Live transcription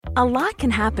A lot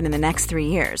can happen in the next 3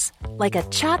 years. Like a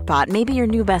chatbot may be your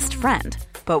new best friend.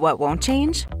 But what won't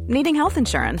change? Needing health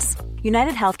insurance.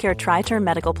 United Healthcare Tri-Term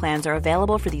Medical Plans are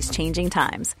available for these changing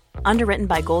times. Underwritten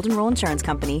by Golden Rule Insurance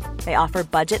Company, they offer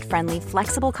budget-friendly,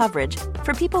 flexible coverage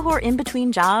for people who are in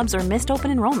between jobs or missed open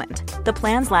enrollment. The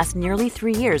plans last nearly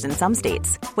 3 years in some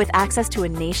states, with access to a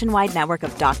nationwide network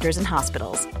of doctors and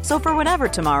hospitals. So for whatever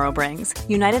tomorrow brings,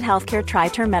 United Healthcare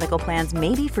Tri-Term Medical Plans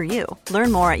may be for you.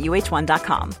 Learn more at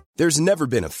uh1.com. There's never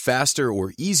been a faster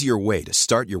or easier way to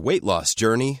start your weight loss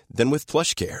journey than with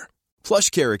PlushCare.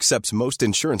 PlushCare accepts most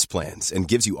insurance plans and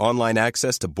gives you online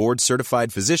access to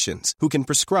board-certified physicians who can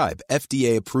prescribe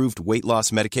FDA-approved weight loss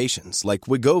medications like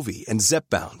Wegovy and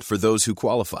Zepbound for those who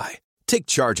qualify. Take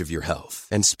charge of your health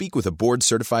and speak with a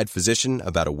board-certified physician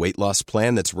about a weight loss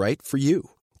plan that's right for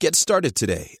you. Get started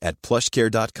today at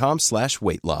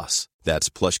plushcare.com/weight loss. That's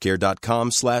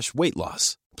plushcare.com/weight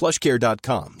loss.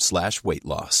 plushcare.com/weight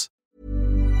loss.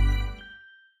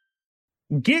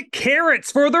 Get carrots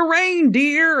for the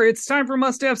reindeer. It's time for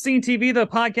Must Have Seen TV, the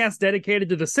podcast dedicated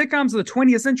to the sitcoms of the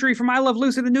 20th century. From I Love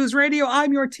Lucy to News Radio,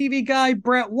 I'm your TV guy,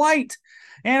 Brett White.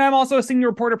 And I'm also a senior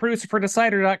reporter producer for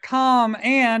Decider.com.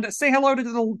 And say hello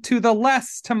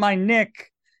to my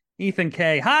Nick, Ethan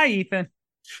K. Hi, Ethan.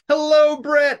 Hello,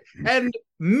 Brett. And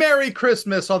Merry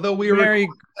Christmas, although we were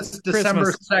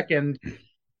December 2nd.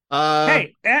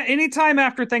 Hey, anytime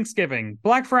after Thanksgiving,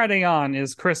 Black Friday on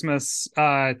is Christmas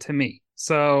to me.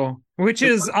 So, which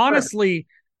is honestly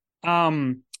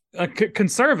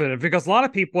conservative, because a lot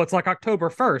of people, it's like October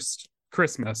 1st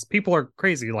Christmas. People are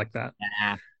crazy like that.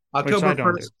 Nah.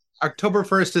 October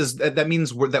 1st is that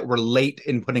means we're late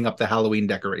in putting up the Halloween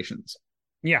decorations.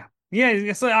 Yeah.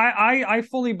 So I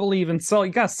fully believe in you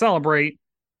gotta celebrate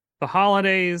the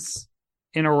holidays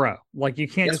in a row. Like, you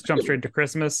can't just jump straight to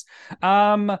Christmas.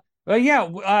 So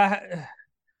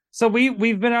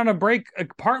we've been on a break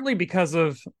partly because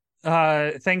of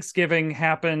Thanksgiving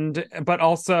happened, but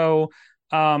also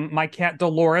my cat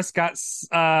Dolores got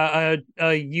a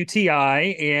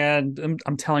UTI, and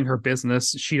I'm telling her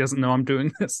business. She doesn't know I'm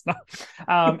doing this,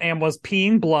 and was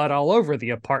peeing blood all over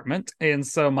the apartment. And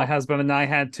so my husband and I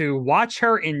had to watch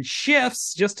her in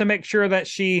shifts just to make sure that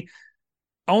she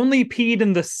only peed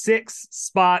in the 6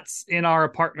 spots in our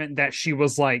apartment that she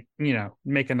was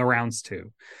making the rounds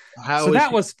to.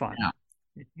 That was fun. Yeah.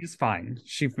 She's fine.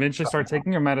 She eventually started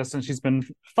taking her medicine. She's been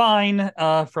fine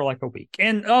for like a week.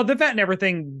 And the vet and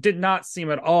everything did not seem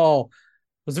at all,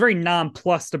 was very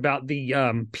nonplussed about the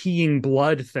peeing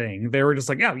blood thing. They were just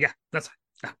like, oh yeah, that's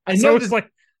fine. I know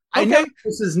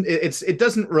it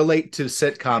doesn't relate to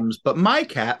sitcoms, but my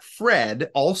cat Fred,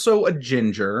 also a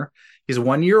ginger, he's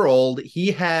 1 year old.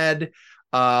 He had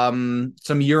some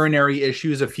urinary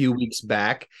issues a few weeks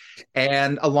back,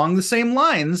 and along the same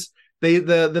lines,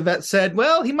 the vet said,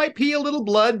 well, he might pee a little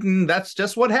blood, and that's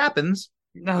just what happens.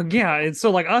 Oh yeah, and so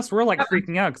like us, we're like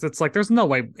freaking out because it's like there's no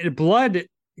way blood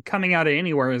coming out of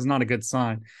anywhere is not a good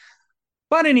sign.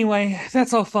 But anyway,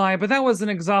 that's all fine. But that was an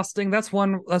exhausting. That's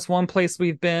one place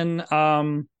we've been.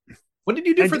 What did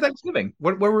you do for Thanksgiving?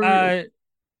 Where were you?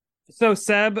 So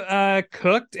Seb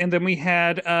cooked, and then we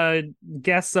had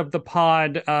guests of the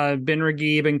pod, Ben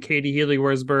Ragib and Katie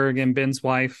Healy-Wurzburg, and Ben's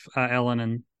wife, Ellen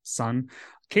and son,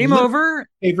 came over.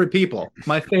 Favorite people.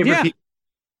 My favorite people.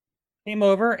 Came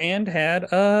over and had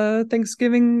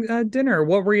Thanksgiving dinner.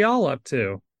 What were y'all up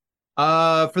to?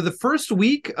 For the first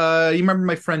week, you remember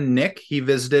my friend Nick? He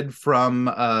visited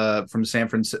from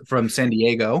San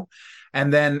Diego,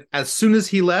 and then as soon as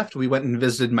he left, we went and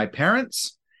visited my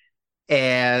parents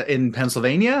in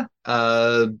Pennsylvania.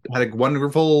 Had a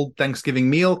wonderful Thanksgiving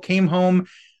meal. Came home.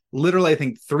 Literally, I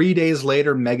think 3 days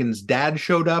later, Megan's dad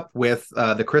showed up with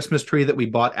the Christmas tree that we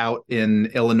bought out in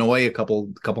Illinois a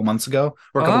couple months ago.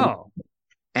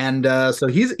 And so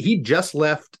he just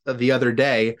left the other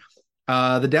day.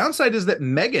 The downside is that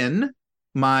Megan,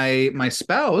 my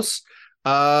spouse,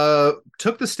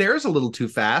 took the stairs a little too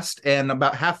fast, and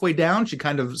about halfway down, she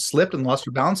kind of slipped and lost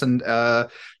her balance, and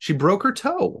she broke her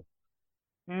toe.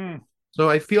 So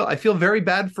I feel very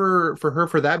bad for her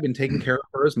for that. I've been taking care of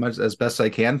her as best I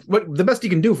can. What the best you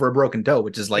can do for a broken toe,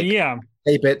 which is like tape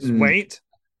it and wait.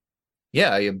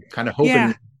 Yeah, you kind of hope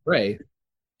and pray.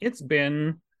 It's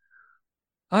been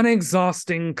an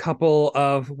exhausting couple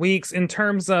of weeks in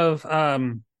terms of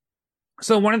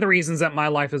so one of the reasons that my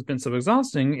life has been so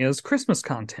exhausting is Christmas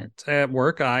content. At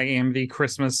work, I'm the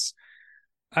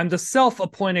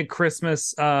self-appointed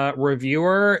Christmas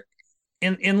reviewer.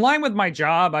 In line with my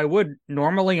job, I would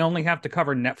normally only have to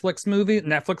cover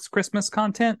Netflix Christmas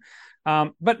content.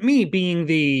 But me being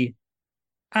the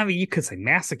I mean, you could say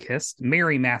masochist,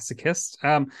 Mary masochist.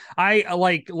 I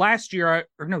like last year,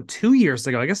 or no, 2 years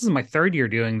ago, I guess this is my third year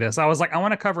doing this. I was like, I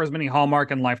want to cover as many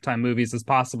Hallmark and Lifetime movies as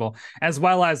possible, as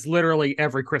well as literally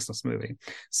every Christmas movie.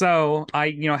 So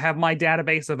I, have my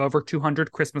database of over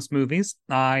 200 Christmas movies.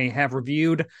 I have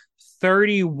reviewed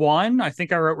 31. I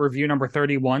think I wrote review number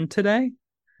 31 today.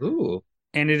 Ooh.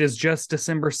 And it is just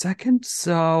December 2nd,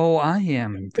 so I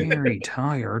am very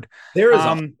tired. There is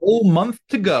a whole month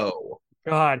to go.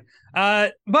 God.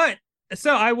 But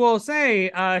so I will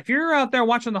say, if you're out there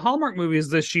watching the Hallmark movies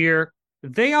this year,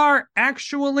 they are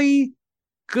actually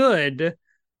good,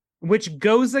 which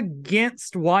goes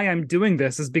against why I'm doing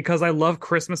this, is because I love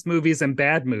Christmas movies and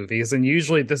bad movies. And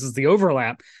usually this is the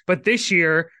overlap. But this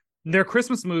year, they're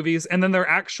Christmas movies, and then they're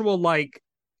actual, like,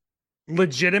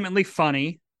 legitimately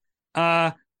funny,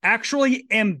 actually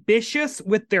ambitious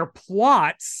with their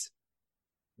plots.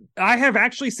 I have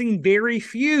actually seen very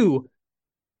few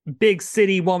big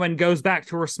city woman goes back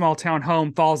to her small town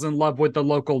home, falls in love with the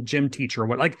local gym teacher.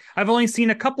 Like, I've only seen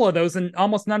a couple of those, and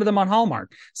almost none of them on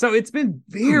Hallmark. So it's been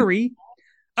very.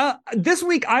 This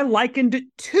week I likened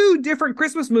two different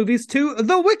Christmas movies to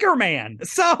The Wicker Man.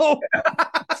 So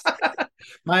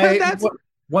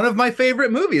one of my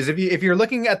favorite movies. If you're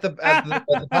looking at the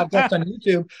podcast on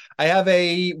YouTube, I have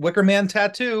a Wicker Man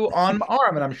tattoo on my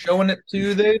arm, and I'm showing it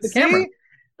to the camera.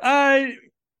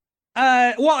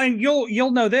 Well, and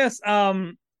you'll know this.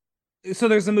 So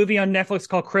there's a movie on Netflix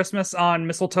called Christmas on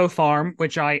Mistletoe Farm,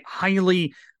 which I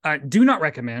highly do not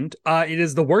recommend. It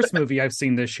is the worst movie I've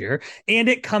seen this year, and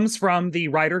it comes from the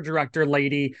writer-director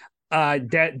lady,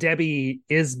 Debbie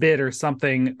Isbit or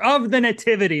something, of the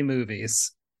Nativity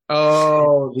movies.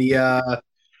 Oh,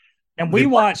 and we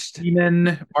watched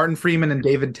Martin Freeman and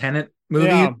David Tennant movie.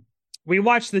 Yeah, we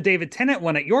watched the David Tennant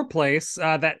one at your place.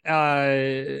 And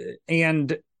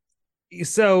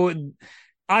so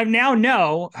I now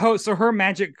know. So her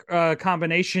magic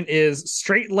combination is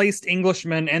straight-laced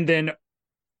Englishman and then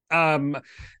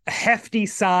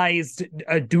hefty-sized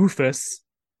doofus.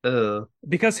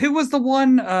 Because who was the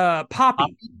one?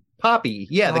 Poppy.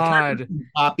 Yeah, the character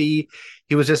Poppy.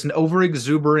 He was just an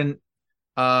over-exuberant.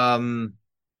 I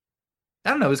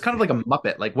don't know. It was kind of like a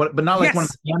Muppet, but not like one of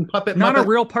the hand puppet. Not Muppets. A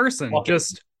real person,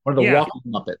 just one of the walking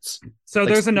Muppets. So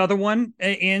there's another one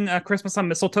in Christmas on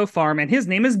Mistletoe Farm, and his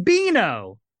name is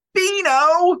Beano.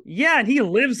 Beano. Yeah, and he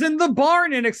lives in the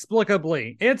barn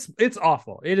inexplicably. It's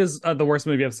awful. It is the worst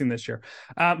movie I've seen this year.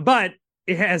 But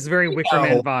it has very Wicker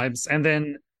Man vibes, and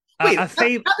then. Wait, how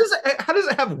does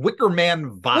it have Wicker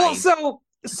Man vibes? Well,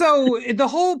 so the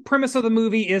whole premise of the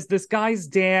movie is this guy's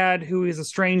dad, who is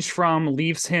estranged from,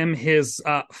 leaves him his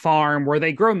farm where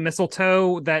they grow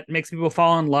mistletoe that makes people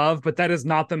fall in love, but that is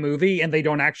not the movie, and they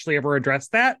don't actually ever address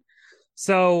that.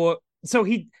 So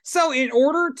in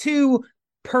order to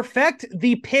perfect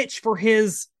the pitch for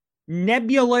his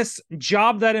nebulous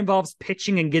job that involves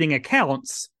pitching and getting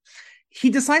accounts, he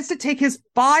decides to take his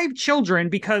 5 children,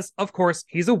 because, of course,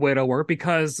 he's a widower,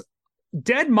 because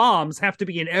dead moms have to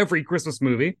be in every Christmas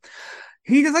movie.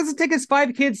 He decides to take his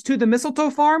 5 kids to the Mistletoe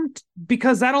Farm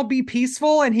because that'll be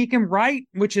peaceful and he can write,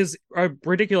 which is a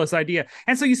ridiculous idea.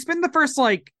 And so you spend the first,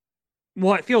 it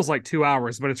feels like 2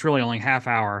 hours, but it's really only half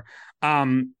hour.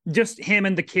 Just him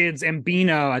and the kids and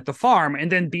Beano at the farm,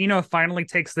 and then Beano finally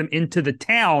takes them into the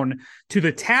town to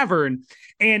the tavern,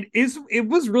 and it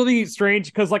was really strange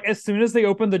because as soon as they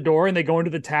open the door and they go into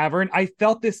the tavern, I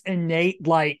felt this innate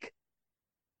like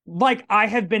I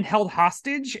had been held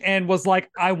hostage and was like,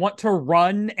 I want to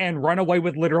run away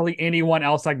with literally anyone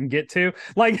else I can get to.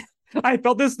 I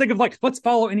felt this thing of let's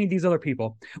follow any of these other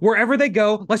people wherever they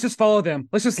go. Let's just follow them.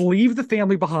 Let's just leave the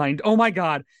family behind. Oh my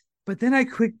God. But then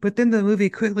the movie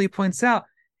quickly points out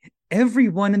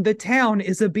everyone in the town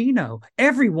is a Beano.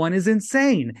 Everyone is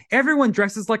insane. Everyone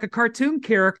dresses like a cartoon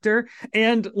character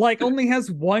and only has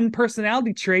one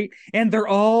personality trait, and they're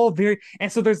all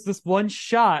and so there's this one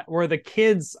shot where the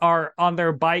kids are on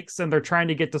their bikes and they're trying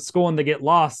to get to school and they get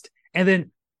lost. And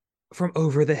then from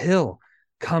over the hill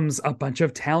comes a bunch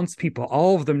of townspeople,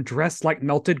 all of them dressed like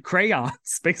melted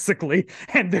crayons, basically.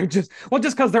 And they're just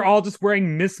because they're all just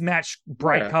wearing mismatched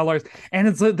bright colors.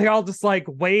 And they all just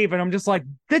wave. And I'm just like,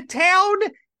 the town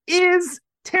is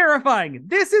terrifying.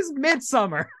 This is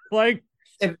Midsummer.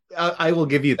 I will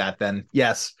give you that then.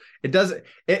 Yes, it does.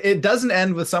 It doesn't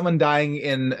end with someone dying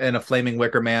in a flaming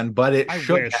Wicker Man, but it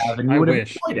should have, and you would have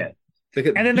enjoyed it.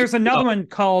 And then there's another one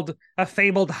called A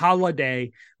Fabled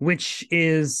Holiday, which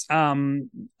is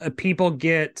people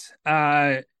get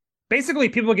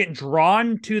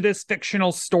drawn to this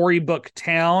fictional storybook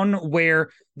town where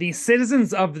the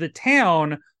citizens of the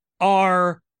town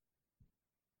are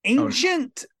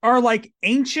ancient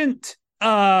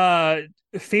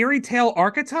fairy tale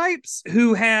archetypes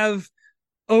who have,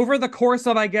 over the course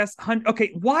of, I guess,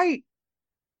 why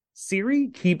Siri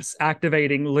keeps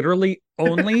activating literally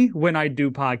only when I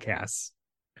do podcasts.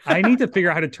 I need to figure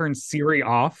out how to turn Siri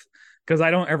off because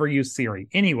I don't ever use Siri.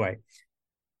 Anyway,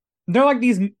 they're like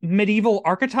these medieval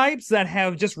archetypes that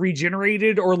have just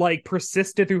regenerated or like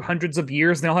persisted through hundreds of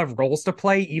years, and they'll have roles to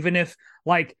play, even if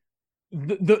like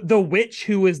the witch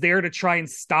who is there to try and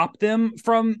stop them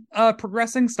from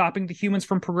stopping the humans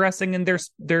from progressing in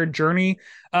their journey.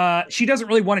 She doesn't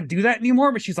really want to do that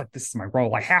anymore, but she's like, this is my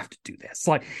role. I have to do this.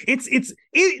 Like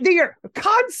they are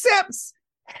concepts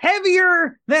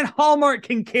heavier than Hallmark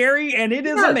can carry, and it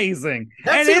is amazing.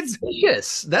 That's and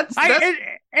ambitious.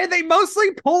 And they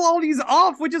mostly pull all these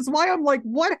off, which is why I'm like,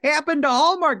 what happened to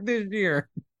Hallmark this year?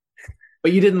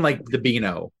 But you didn't like the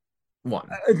Beano one.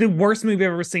 The worst movie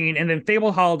I've ever seen. And then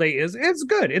Fabled Holiday it's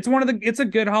good. It's a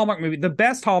good Hallmark movie. The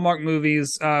best Hallmark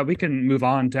movies. We can move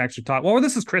on to actually talk. Well,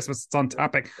 this is Christmas. It's on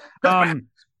topic.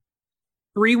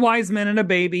 Three Wise Men and a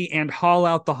Baby and Haul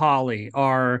Out the Holly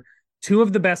are two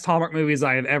of the best Hallmark movies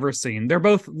I have ever seen. They're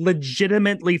both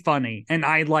legitimately funny, and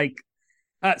I like.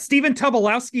 Stephen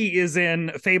Tobolowsky is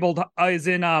in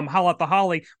Haul Out the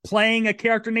Holly, playing a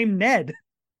character named Ned.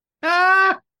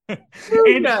 And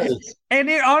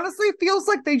it honestly feels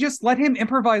like they just let him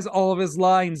improvise all of his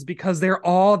lines because they're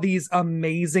all these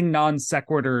amazing non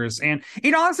sequiturs. And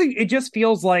it just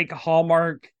feels like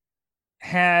Hallmark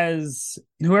has,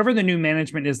 whoever the new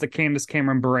management is that Candace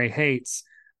Cameron Bure hates,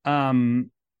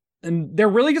 and they're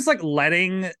really just like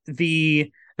letting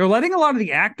a lot of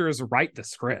the actors write the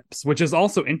scripts, which is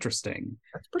also interesting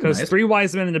because nice. Three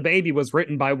Wise Men and a Baby was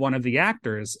written by one of the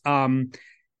actors. And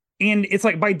it's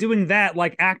like, by doing that,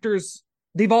 like, actors,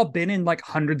 they've all been in like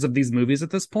hundreds of these movies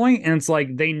at this point, and it's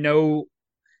like they know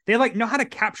how to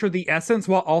capture the essence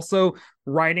while also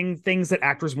writing things that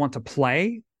actors want to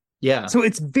play. Yeah. So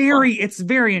it's very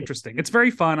interesting. It's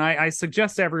very fun. I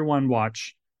suggest everyone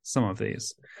watch some of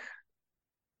these.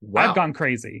 Wow. I've gone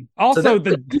crazy. Also,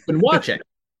 you've been watching.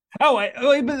 But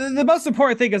the most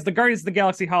important thing is the Guardians of the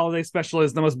Galaxy Holiday Special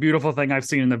is the most beautiful thing I've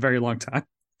seen in a very long time.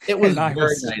 It was very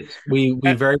nice. We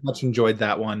very much enjoyed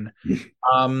that one.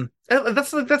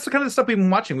 That's the kind of stuff we've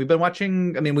been watching. We've been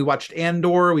watching. I mean, we watched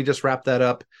Andor. We just wrapped that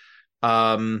up.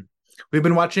 We've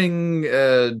been watching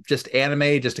just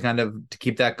anime just to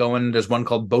keep that going. There's one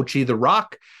called Bocchi the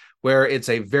Rock, where it's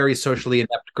a very socially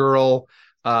inept girl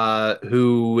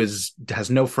who has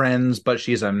no friends, but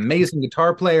she's an amazing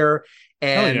guitar player.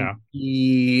 And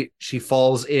she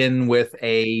falls in with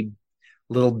a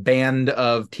little band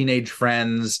of teenage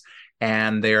friends,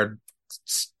 and they're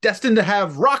destined to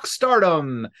have rock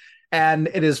stardom. And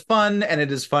it is fun, and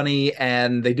it is funny,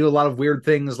 and they do a lot of weird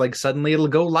things, like suddenly it'll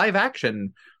go live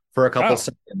action for a couple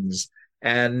seconds,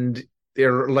 and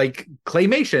they're like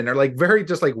claymation or like very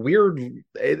just like weird.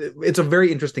 It's a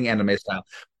very interesting anime style,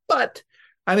 but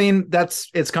I mean,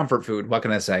 it's comfort food. What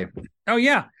can I say? Oh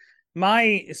yeah.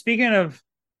 Speaking of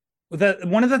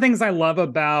one of the things I love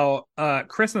about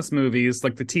Christmas movies,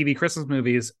 like the TV Christmas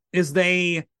movies, is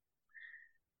they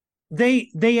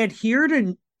adhere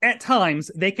to, at times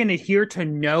they can adhere to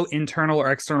no internal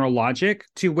or external logic,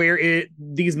 to where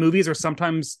these movies are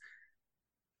sometimes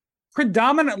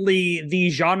predominantly the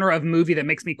genre of movie that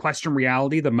makes me question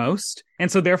reality the most,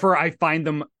 and so therefore I find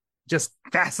them just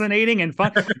fascinating and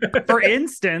fun. For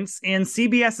instance, in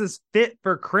CBS's Fit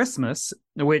for Christmas,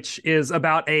 which is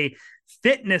about a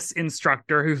fitness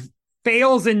instructor who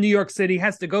fails in New York City,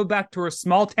 has to go back to her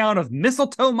small town of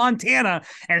Mistletoe, Montana,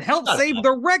 and help save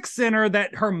the rec center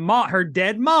that her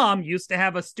dead mom used to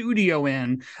have a studio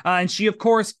in. And she, of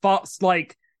course,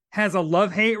 has a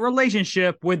love-hate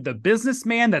relationship with the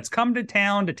businessman that's come to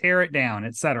town to tear it down,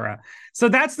 etc. So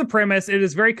that's the premise. It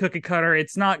is very cookie cutter.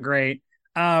 It's not great.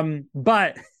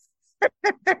 But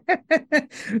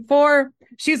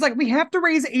she's like, we have to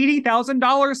raise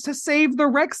 $80,000 to save the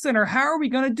rec center. How are we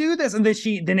going to do this? And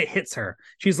then it hits her.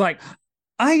 She's like,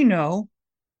 I know.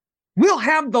 We'll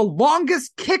have the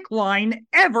longest kick line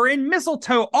ever in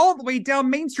Mistletoe all the way down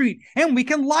Main Street, and we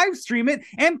can live stream it,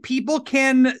 and people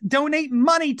can donate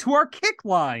money to our kick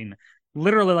line.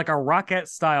 Literally like a Rockette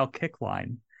style kick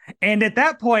line. And at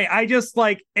that point, I just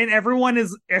like, and everyone in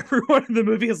the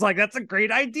movie is like, that's a great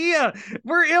idea.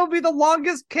 It'll be the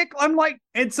longest kick. I'm like,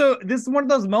 and so this is one of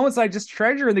those moments I just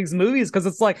treasure in these movies, because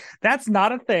it's like, that's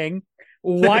not a thing.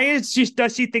 Why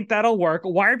does she think that'll work?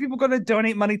 Why are people going to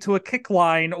donate money to a kick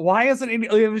line? Why isn't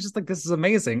it was just like, this is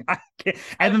amazing.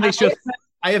 And then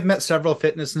I have met several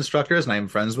fitness instructors, and I'm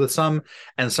friends with some,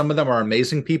 and some of them are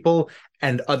amazing people,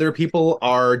 and other people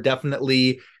are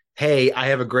definitely hey, I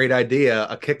have a great idea.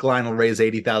 A kick line will raise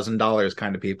 $80,000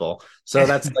 kind of people. So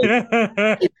that's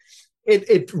like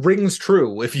it rings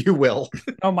true, if you will.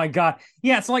 Oh my God.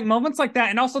 Yeah, so like moments like that,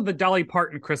 and also the Dolly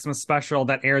Parton Christmas special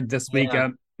that aired this week,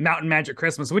 Mountain Magic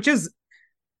Christmas, which is,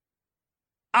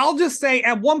 I'll just say,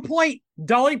 at one point,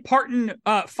 Dolly Parton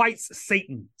fights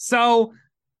Satan. So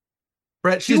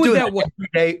Brett, she's doing that every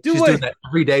day. She's doing that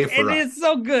every day for us. It is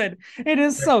so good. It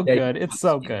is so good. It's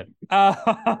so good. But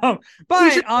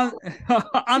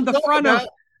on the front of,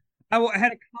 I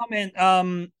had a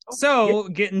comment. So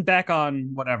getting back on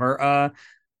whatever.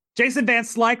 Jason Van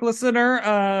Slyke, listener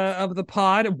of the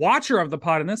pod, watcher of the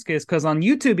pod in this case, because on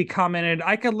YouTube he commented,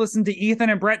 I could listen to Ethan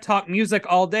and Brett talk music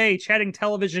all day, chatting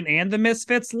television and the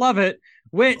Misfits. Love it.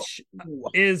 Which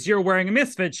is you're wearing a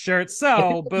Misfits shirt.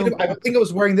 So boom. I think I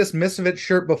was wearing this Misfits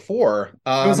shirt before.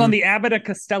 It was on the Abbott and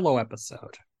Costello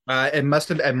episode. It must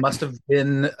have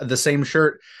been the same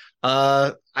shirt.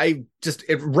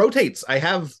 It rotates. I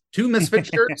have two Misfits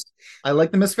shirts. I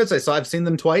like the Misfits. I've seen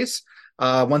them twice.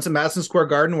 Once at Madison Square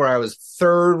Garden, where I was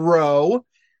third row.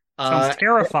 Sounds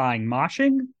terrifying.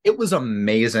 Moshing? It was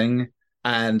amazing,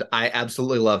 and I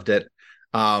absolutely loved it.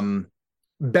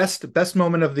 Best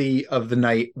moment of the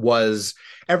night was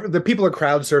the people are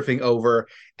crowd surfing over,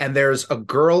 and there's a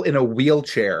girl in a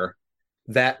wheelchair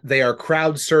that they are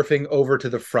crowd surfing over to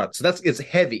the front. So it's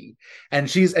heavy, and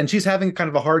she's having kind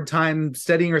of a hard time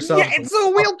steadying herself. Yeah, it's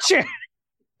a wheelchair.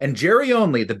 And Jerry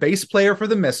Only, the bass player for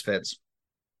the Misfits,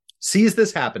 sees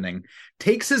this happening,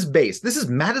 takes his bass. This is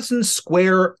Madison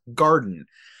Square Garden,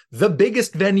 the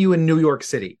biggest venue in New York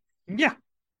City. Yeah.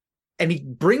 And he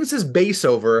brings his bass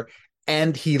over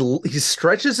and he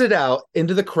stretches it out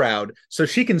into the crowd so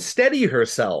she can steady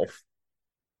herself.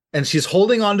 And she's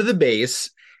holding onto the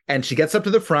bass, and she gets up to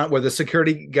the front where the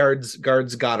security guards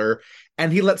got her,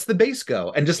 and he lets the bass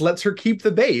go and just lets her keep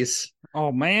the bass.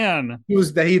 Oh man. He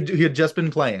had just been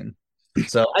playing.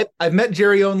 So I've met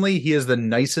Jerry Only. He is the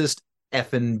nicest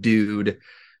effing dude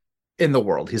in the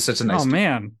world. He's such a nice dude.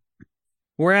 Man.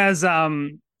 Whereas I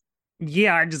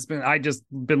just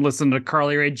been listening to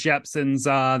Carly Rae Jepsen's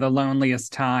The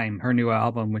Loneliest Time, her new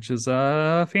album, which is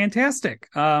fantastic.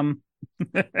 Well,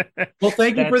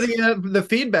 thank you for the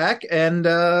feedback, and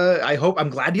I'm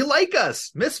glad you like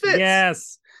us, Misfits.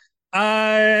 Yes.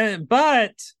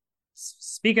 But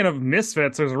speaking of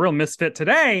Misfits, there's a real misfit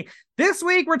today. This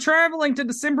week, we're traveling to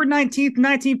December 19th,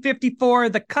 1954.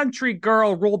 The Country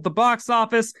Girl ruled the box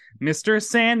office. Mr.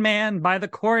 Sandman by the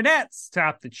Chordettes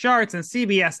topped the charts, and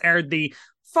CBS aired the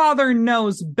Father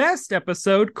Knows Best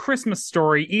episode, Christmas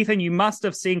Story. Ethan, you must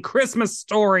have seen Christmas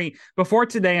Story before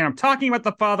today, and I'm talking about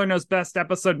the Father Knows Best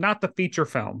episode, not the feature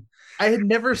film. I'd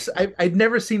never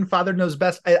seen Father Knows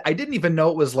Best. I didn't even know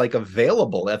it was like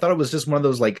available. I thought it was just one of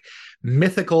those like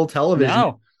mythical television.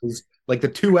 No. Like the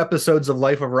 2 episodes of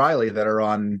Life of Riley that are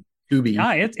on Tubi.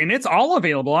 Yeah, it's all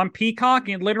available on Peacock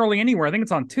and literally anywhere. I think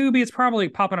it's on Tubi. It's probably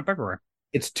popping up everywhere.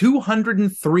 It's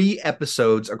 203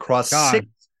 episodes across 6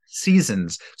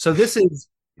 seasons. So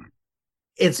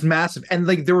it's massive. And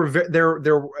like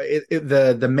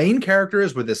the main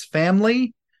characters were this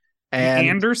family and the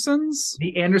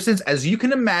Andersons. As you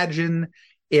can imagine,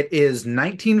 it is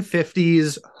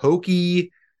 1950s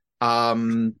hokey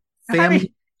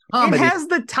family. It has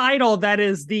the title that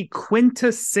is the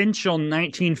quintessential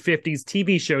 1950s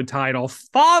TV show title,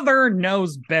 Father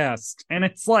Knows Best. And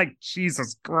it's like,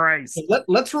 Jesus Christ.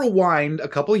 Let's rewind a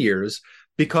couple years,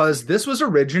 because this was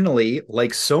originally,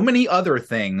 like so many other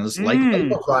things, like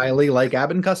Riley, like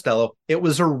Abbott and Costello, it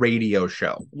was a radio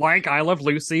show. Like I Love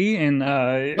Lucy and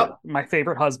My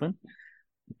Favorite Husband.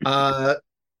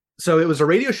 So it was a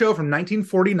radio show from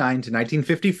 1949 to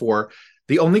 1954.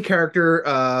 The only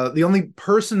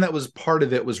person that was part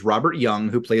of it was Robert Young,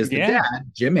 who plays the dad,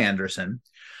 Jim Anderson.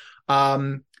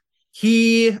 They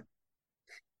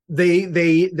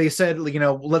said,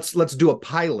 let's do a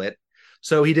pilot.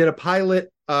 So he did a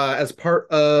pilot as part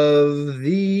of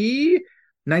the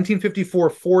 1954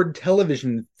 Ford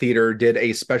Television Theater did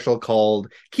a special called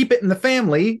Keep It in the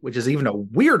Family, which is even a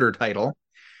weirder title.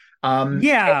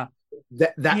 That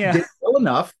did well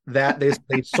enough that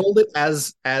they sold it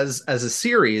as a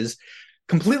series,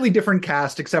 completely different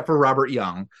cast except for Robert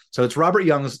Young. So it's Robert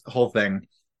Young's whole thing.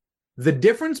 The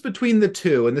difference between the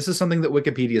two, and this is something that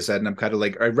Wikipedia said, and I'm kind of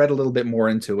like, I read a little bit more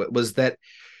into it, was that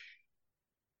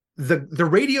the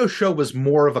radio show was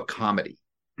more of a comedy.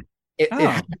 It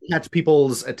had to catch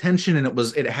people's attention, and it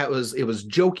was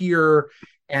jokier,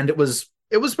 and it was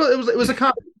a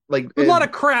comedy. Like a lot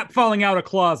of crap falling out of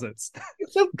closets.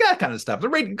 So that kind of stuff.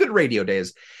 Good radio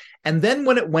days. And then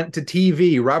when it went to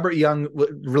TV, Robert Young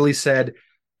really said,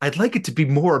 I'd like it to be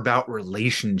more about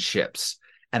relationships.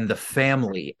 and the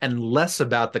family and less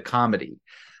about the comedy.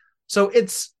 So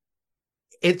the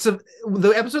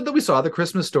episode that we saw, The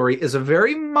Christmas Story, is a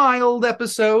very mild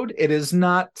episode. It is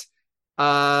not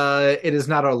a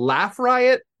laugh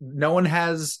riot. No one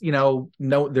has,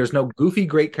 there's no goofy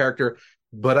great character,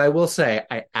 but I will say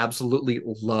I absolutely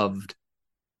loved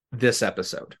this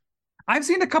episode. I've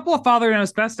seen a couple of Father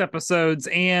Knows Best episodes,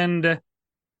 and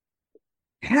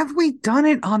have we done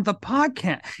it on the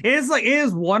podcast? It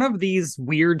is one of these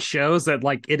weird shows that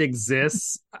like it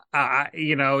exists.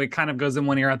 It kind of goes in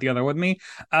one ear out the other with me.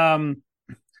 But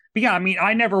yeah, I mean,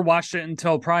 I never watched it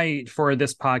until probably for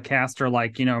this podcast or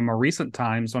like, more recent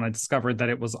times when I discovered that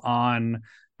it was on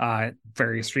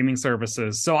various streaming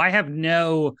services. So I have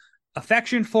no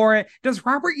affection for it. Does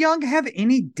Robert Young have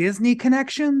any Disney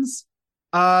connections?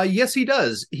 Yes, he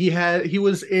does. He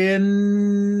was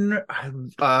in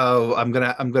I'm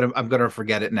gonna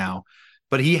forget it now,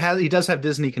 but he does have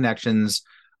Disney connections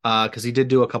because he did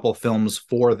do a couple films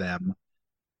for them.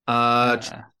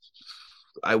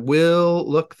 I will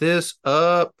look this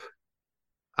up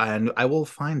and I will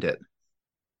find it.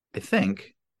 I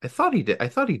thought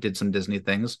he did some Disney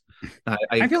things.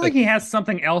 I feel like he has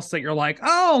something else that you're like,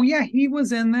 oh yeah, he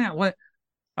was in that. What?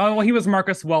 Oh, well, he was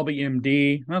Marcus Welby,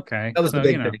 MD. Okay. That was the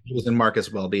big thing. He was in Marcus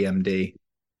Welby, MD.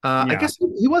 I guess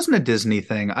he wasn't a Disney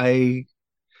thing.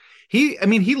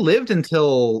 He lived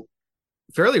until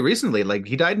fairly recently. Like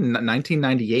he died in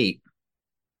 1998.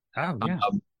 Oh, yeah.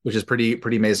 Which is pretty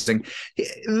amazing.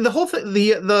 The whole thing,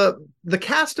 the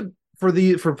cast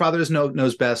for Father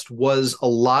Knows Best was a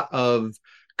lot of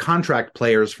contract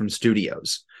players from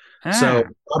studios. So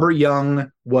Robert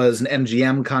Young was an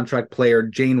MGM contract player.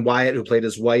 Jane Wyatt, who played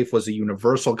his wife, was a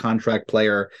Universal contract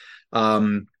player.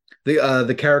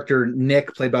 The character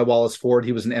Nick, played by Wallace Ford,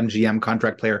 he was an MGM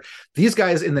contract player. These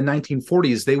guys in the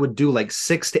 1940s, they would do like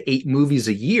 6 to 8 movies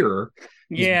a year.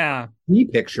 Yeah.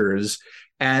 Pictures.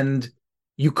 And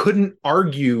you couldn't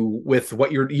argue with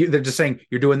what they're just saying,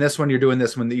 you're doing this one, you're doing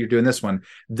this one, you're doing this one.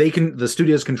 The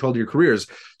studios controlled your careers.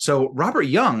 So Robert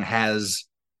Young has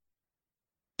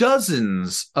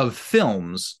dozens of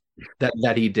films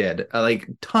that he did, like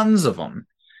tons of them.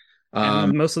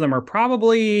 And most of them are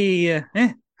probably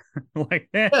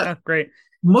great.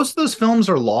 Most of those films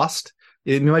are lost.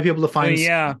 You might be able to find,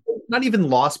 not even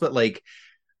lost, but like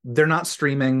they're not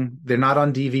streaming. They're not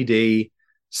on DVD.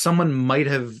 Someone might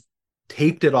have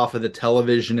taped it off of the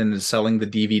television and is selling the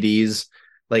DVDs,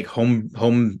 like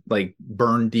home like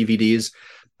burned DVDs.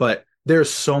 But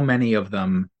there's so many of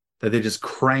them that they just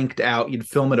cranked out. You'd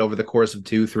film it over the course of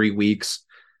 2-3 weeks.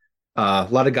 A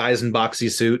lot of guys in boxy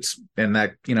suits and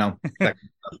that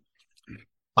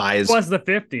buys. Was the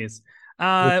 50s.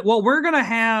 Well, we're going to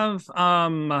have, so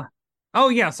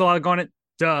I'll go on it.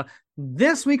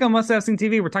 This week on Must Have Seen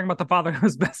TV, we're talking about the Father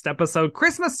Knows Best episode,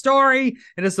 Christmas Story.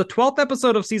 It is the 12th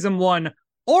episode of season 1,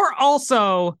 or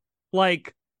also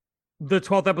like the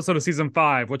 12th episode of season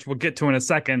 5, which we'll get to in a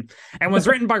second, and was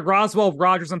written by Roswell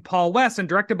Rogers and Paul West and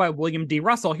directed by William D.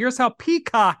 Russell. Here's how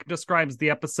Peacock describes the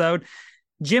episode.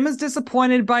 Jim is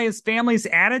disappointed by his family's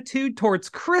attitude towards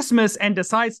Christmas and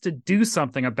decides to do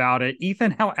something about it.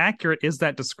 Ethan, how accurate is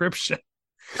that description?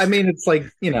 I mean, it's like,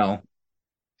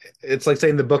 it's like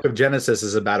saying the book of Genesis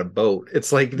is about a boat.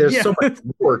 It's like there's so much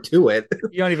more to it.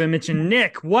 You don't even mention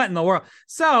Nick. What in the world?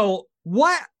 So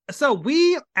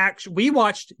we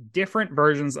watched different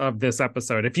versions of this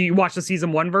episode. If you watch the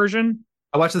season 1 version,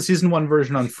 I watched the season 1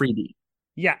 version on Freebie.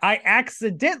 Yeah, I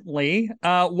accidentally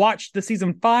watched the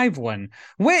season 5 one,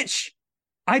 which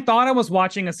I thought I was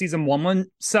watching a season 1 one.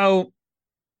 So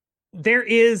there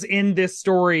is in this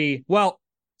story,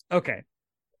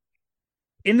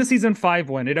 in the season 5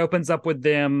 one, it opens up with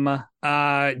them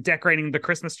decorating the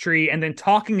Christmas tree and then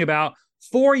talking about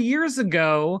 4 years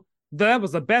ago, that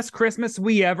was the best Christmas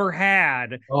we ever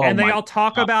had. And they all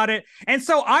talk about it. And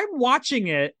so I'm watching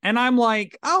it and I'm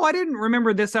like, oh, I didn't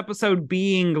remember this episode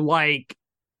being like,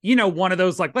 one of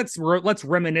those, like, let's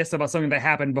reminisce about something that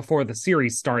happened before the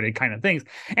series started kind of things.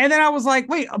 And then I was like,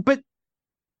 wait, but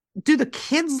do the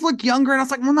kids look younger? And I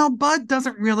was like, well, no, Bud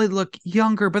doesn't really look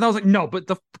younger. But I was like, no, but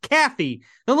the Kathy,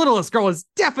 the littlest girl, is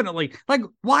definitely like,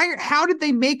 how did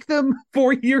they make them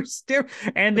 4 years different?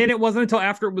 And then it wasn't until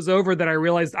after it was over that I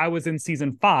realized I was in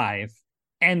season 5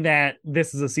 and that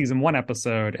this is a season 1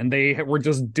 episode and they were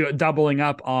just doubling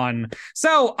up on.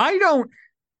 So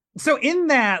in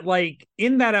that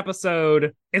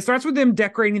episode, it starts with them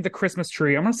decorating the Christmas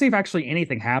tree. I'm going to see if actually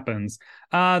anything happens.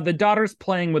 The daughter's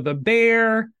playing with a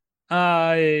bear. Yours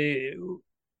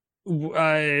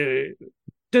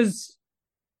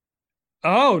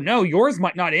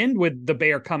might not end with the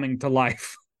bear coming to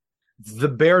life. The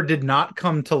bear did not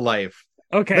come to life.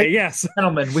 Okay, Ladies yes. and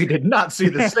gentlemen, we did not see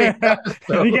the same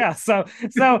episode.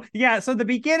 Yeah, so the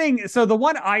beginning, so the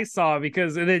one I saw,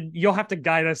 because then you'll have to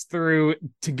guide us through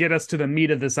to get us to the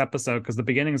meat of this episode, because the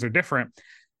beginnings are different,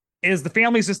 is the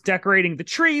family's just decorating the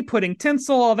tree, putting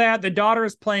tinsel, all that. The daughter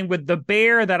is playing with the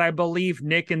bear that I believe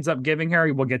Nick ends up giving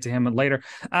her. We'll get to him later.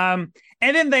 And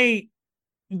then the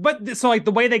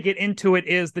way they get into it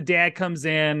is the dad comes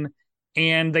in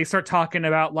and they start talking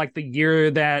about like the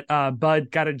year that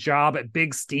Bud got a job at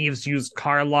Big Steve's used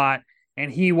car lot,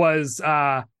 and he was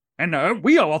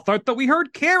we all thought that we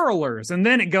heard carolers, and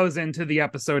then it goes into the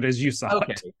episode as you saw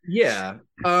it. Yeah.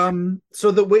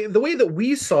 So the way that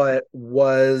we saw it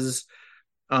was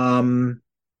the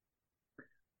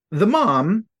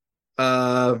mom,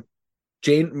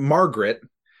 Margaret,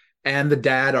 and the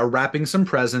dad are wrapping some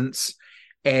presents,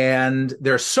 and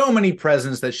there's so many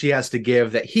presents that she has to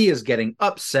give that he is getting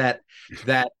upset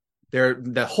that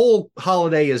the whole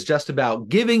holiday is just about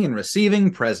giving and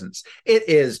receiving presents. It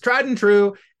is tried and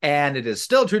true, and it is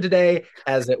still true today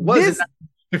as it was in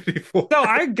 1954. So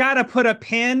I gotta put a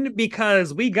pin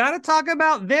because we gotta talk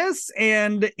about this,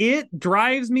 and it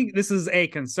drives me. This is a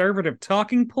conservative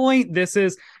talking point. This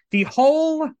is the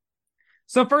whole.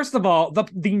 So first of all,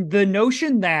 the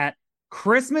notion that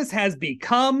Christmas has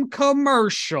become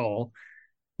commercial.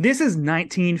 This is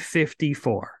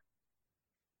 1954.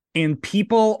 And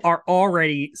people are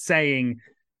already saying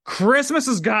Christmas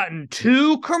has gotten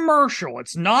too commercial.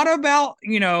 It's not about,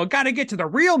 got to get to the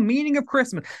real meaning of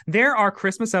Christmas. There are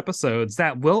Christmas episodes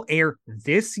that will air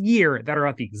this year that are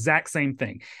about the exact same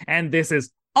thing. And this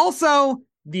is also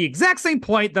the exact same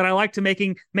point that I like to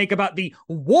make about the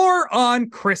war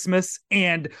on Christmas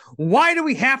and why do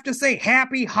we have to say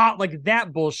happy hot like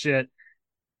that bullshit.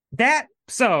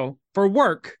 So for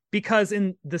work, because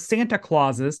in the Santa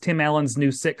Clauses, Tim Allen's new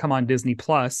sitcom on Disney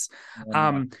Plus,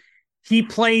 he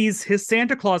plays his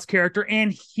Santa Claus character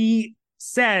and he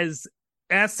says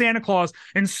as Santa Claus,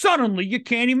 and suddenly you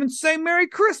can't even say Merry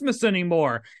Christmas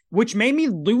anymore, which made me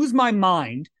lose my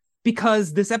mind.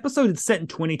 Because this episode is set in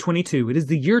 2022. It is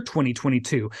the year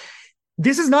 2022.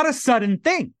 This is not a sudden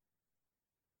thing.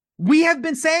 We have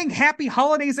been saying happy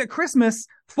holidays at Christmas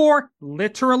for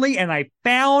literally, and I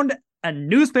found a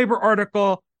newspaper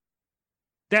article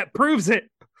that proves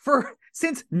it,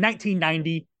 since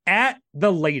 1990 at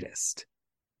the latest.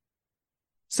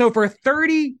 So for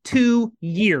 32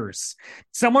 years,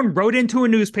 someone wrote into a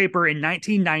newspaper in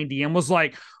 1990 and was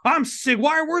like, I'm sick.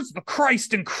 Where's the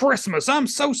Christ in Christmas? I'm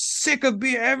so sick of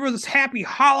this happy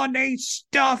holiday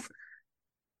stuff.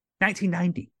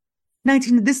 1990.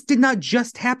 This did not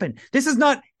just happen. This is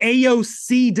not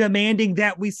AOC demanding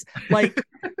that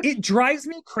it drives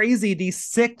me crazy. These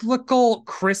cyclical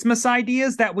Christmas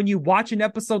ideas that when you watch an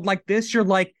episode like this, you're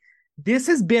like, this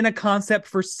has been a concept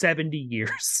for 70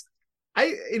 years.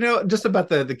 Just about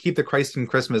the keep the Christ in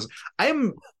Christmas,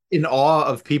 I'm in awe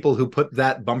of people who put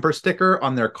that bumper sticker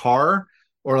on their car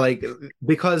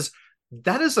because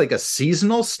that is like a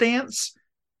seasonal stance.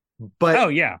 But oh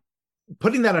yeah,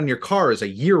 putting that on your car is a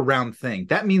year-round thing.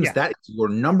 That means that is your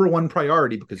number one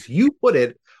priority because you put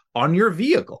it on your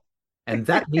vehicle. And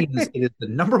that means it is the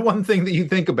number one thing that you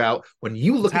think about when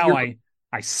you look at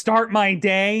I start my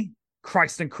day,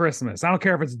 Christ and Christmas. I don't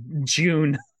care if it's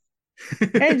June.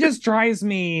 It just drives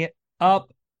me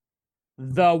up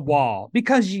the wall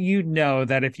because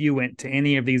that if you went to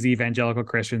any of these evangelical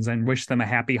Christians and wished them a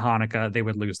happy Hanukkah, they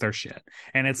would lose their shit.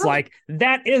 And it's like,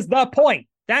 that is the point.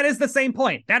 That is the same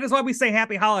point. That is why we say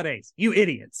happy holidays, you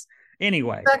idiots.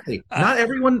 Anyway. Exactly. Not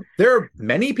everyone. There are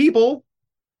many people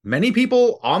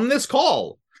on this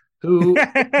call who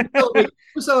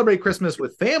celebrate Christmas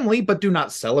with family, but do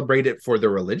not celebrate it for the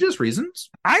religious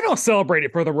reasons. I don't celebrate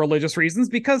it for the religious reasons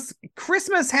because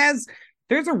Christmas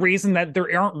there's a reason that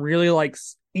there aren't really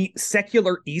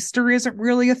secular Easter isn't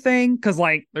really a thing. Cause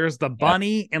there's the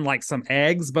bunny and some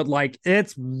eggs, but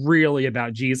it's really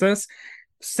about Jesus.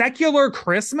 Secular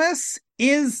Christmas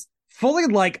is fully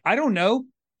I don't know,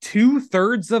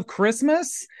 2/3 of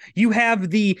Christmas. You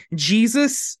have the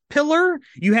Jesus pillar,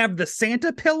 you have the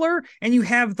Santa pillar, and you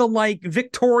have the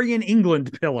Victorian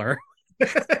England pillar.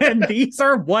 And these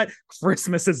are what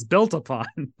Christmas is built upon.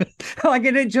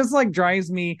 And it just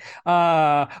drives me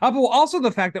up. Well, also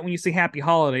the fact that when you say happy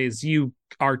holidays, you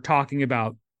are talking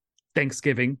about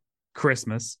Thanksgiving,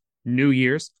 Christmas, New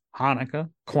Year's, Hanukkah,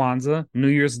 Kwanzaa, New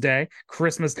Year's Day,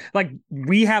 Christmas.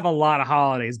 We have a lot of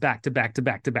holidays back to back to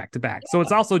back to back to back. So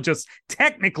it's also just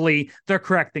technically the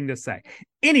correct thing to say.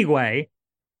 Anyway,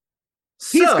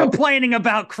 he's complaining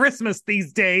about Christmas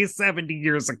these days 70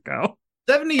 years ago.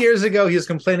 70 years ago, he was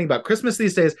complaining about Christmas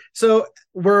these days. So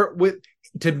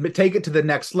to take it to the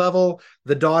next level,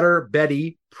 the daughter,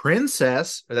 Betty,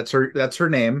 Princess, that's her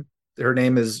name. Her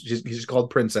name is, she's called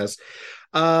Princess,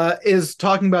 is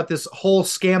talking about this whole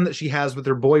scam that she has with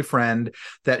her boyfriend,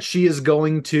 that she is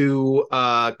going to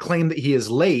claim that he is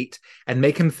late and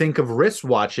make him think of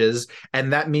wristwatches.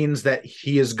 And that means that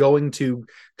he is going to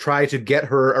try to get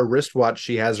her a wristwatch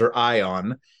she has her eye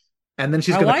on. And then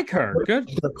she's going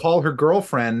to call her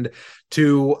girlfriend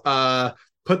to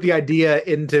put the idea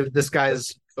into this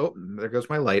guy's, oh, there goes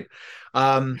my light.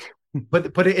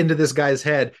 Put it into this guy's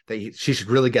head that she should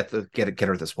really get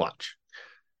her this watch.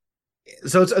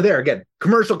 So it's there again,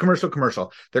 commercial.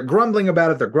 They're grumbling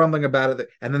about it,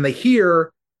 and then they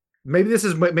hear, maybe this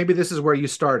is where you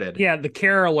started. Yeah, the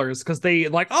carolers, because they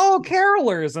like, oh,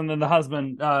 carolers, and then the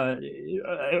husband,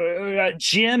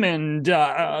 Jim and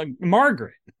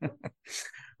Margaret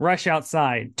rush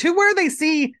outside to where they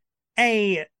see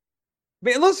it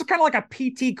looks kind of like a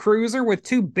PT Cruiser with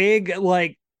two big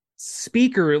like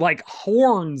speaker like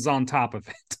horns on top of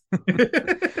it.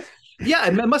 Yeah,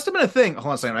 it must have been a thing. Hold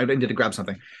on a second, I need to grab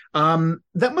something.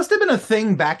 That must have been a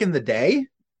thing back in the day,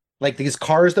 like these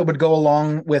cars that would go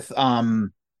along with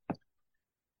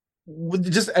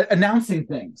just announcing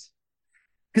things,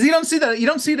 because you don't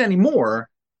see it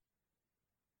anymore.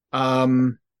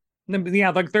 Yeah,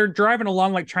 like they're driving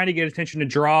along, like trying to get attention to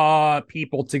draw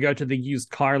people to go to the used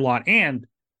car lot, and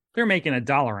they're making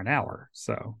 $1 an hour.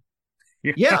 So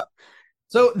yeah.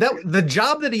 So that the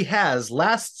job that he has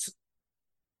lasts.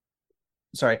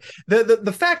 Sorry,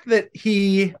 the fact that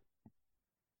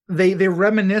they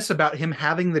reminisce about him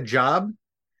having the job.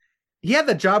 He had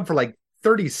the job for like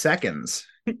 30 seconds.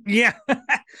 Yeah.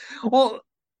 Well,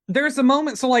 there's a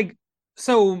moment.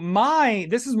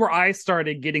 This is where I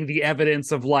started getting the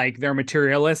evidence of like they're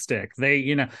materialistic.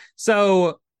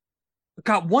 So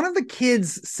God, one of the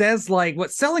kids says like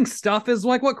what selling stuff is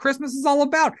like what Christmas is all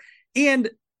about. And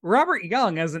Robert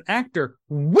Young, as an actor,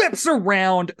 whips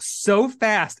around so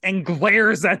fast and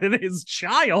glares at his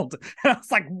child. And I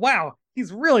was like, wow,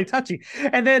 he's really touchy.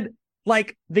 And then,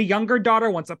 like, the younger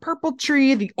daughter wants a purple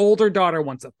tree. The older daughter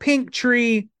wants a pink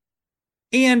tree.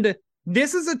 And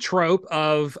this is a trope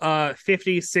of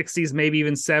 50s, 60s, maybe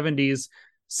even 70s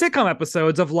sitcom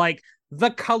episodes of, like, the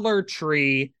color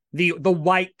tree, the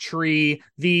white tree,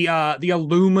 the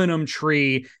aluminum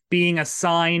tree being a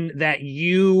sign that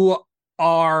you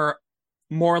are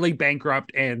morally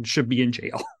bankrupt and should be in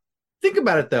jail. Think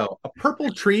about it, though. A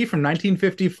purple tree from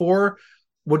 1954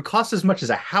 would cost as much as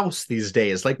a house these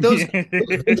days. Like those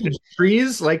vintage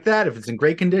trees like that, if it's in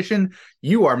great condition,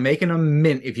 you are making a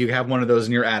mint if you have one of those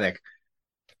in your attic.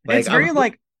 Like, it's very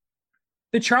like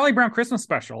the Charlie Brown Christmas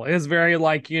special is very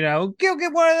like, go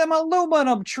get one of them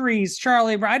aluminum trees,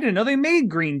 Charlie Brown. I didn't know they made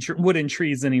green wooden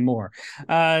trees anymore.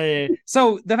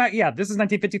 So the fact, this is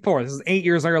 1954. This is 8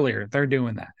 years earlier. They're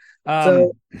doing that.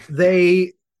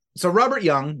 So Robert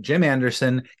Young, Jim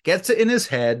Anderson, gets it in his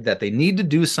head that they need to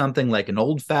do something like an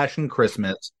old-fashioned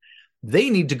Christmas. They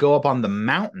need to go up on the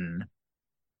mountain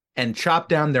and chop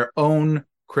down their own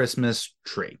Christmas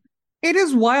tree. It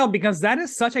is wild because that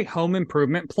is such a Home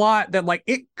Improvement plot that like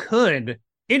it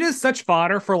is such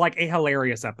fodder for like a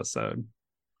hilarious episode.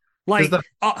 Like does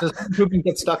Home Improvement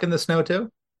get stuck in the snow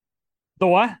too? The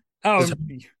what? Oh,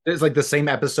 it's like the same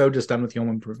episode just done with Home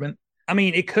Improvement. I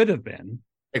mean, it could have been.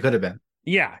 It could have been.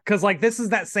 Yeah, because like this is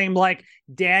that same like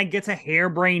dad gets a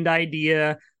harebrained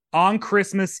idea on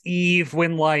Christmas Eve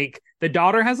when like the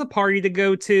daughter has a party to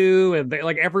go to and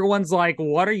like everyone's like,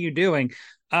 "What are you doing?"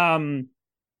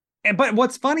 But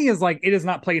what's funny is like it is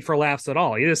not played for laughs at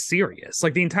all. It is serious.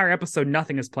 Like the entire episode,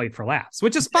 nothing is played for laughs,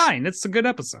 which is fine. It's a good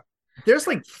episode. There's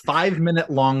like 5-minute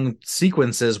long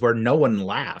sequences where no one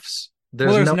laughs.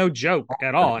 There's no joke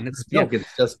at all, and it's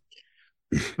just.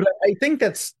 But I think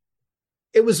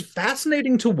it was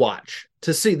fascinating to watch,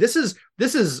 to see. This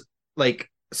is like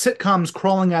sitcoms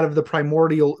crawling out of the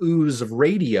primordial ooze of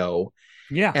radio.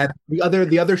 Yeah, and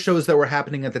the other shows that were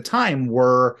happening at the time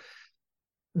were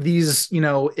these,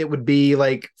 it would be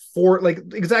like Ford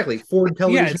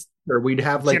television, or we'd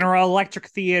have like General Electric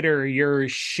Theater, your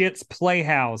Schitt's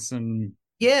Playhouse, and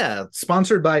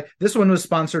sponsored by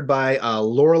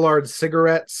Lorillard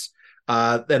cigarettes,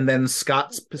 and then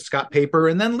Scott Paper,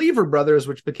 and then Lever Brothers,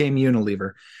 which became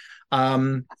Unilever.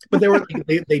 But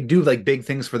they do like big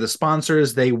things for the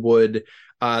sponsors. They would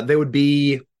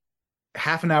be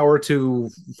half an hour to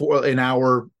an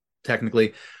hour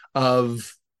technically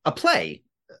of a play.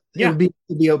 It would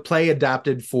be a play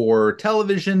adapted for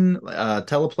television,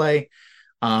 teleplay.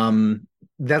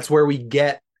 That's where we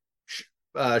get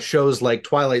shows like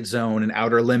Twilight Zone and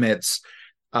Outer Limits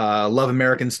Love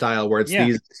American Style, where it's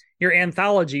these your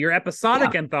anthology, your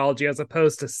episodic anthology, as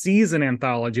opposed to season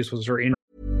anthologies, which are in.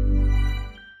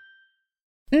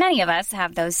 Many of us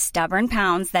have those stubborn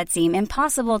pounds that seem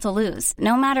impossible to lose,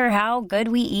 no matter how good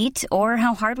we eat or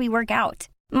how hard we work out.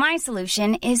 My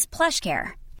solution is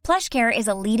PlushCare. PlushCare is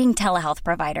a leading telehealth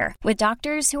provider with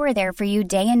doctors who are there for you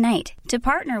day and night to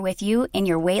partner with you in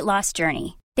your weight loss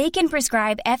journey. They can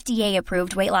prescribe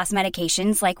FDA-approved weight loss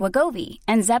medications like Wegovy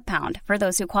and Zepbound for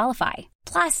those who qualify.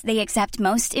 Plus, they accept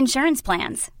most insurance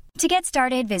plans. To get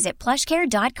started, visit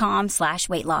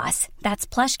plushcare.com/weightloss. That's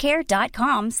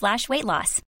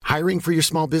plushcare.com/weightloss. Hiring for your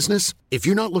small business? If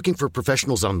you're not looking for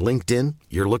professionals on LinkedIn,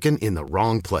 you're looking in the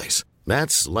wrong place.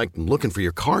 That's like looking for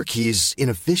your car keys in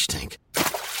a fish tank.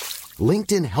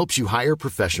 LinkedIn helps you hire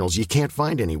professionals you can't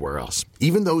find anywhere else,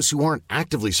 even those who aren't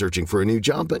actively searching for a new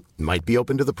job but might be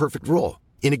open to the perfect role.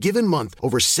 In a given month,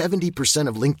 over 70%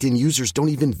 of LinkedIn users don't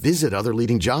even visit other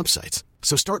leading job sites.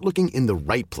 So start looking in the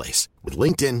right place. With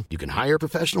LinkedIn, you can hire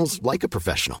professionals like a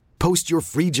professional. Post your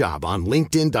free job on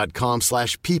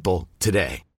linkedin.com/people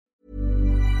today.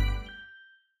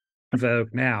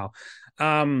 Vogue now.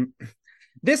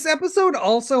 This episode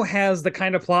also has the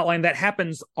kind of plotline that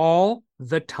happens all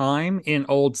the time in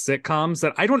old sitcoms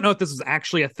that I don't know if this is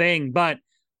actually a thing, but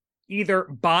either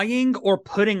buying or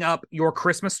putting up your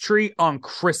Christmas tree on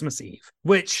Christmas Eve,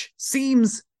 which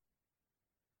seems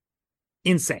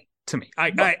insane to me.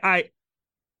 Was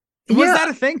that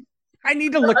a thing? I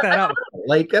need to look that up.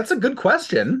 Like, that's a good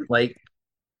question. Like,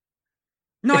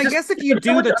 no, I guess if you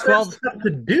do the 12 stuff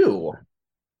to do,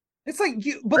 it's like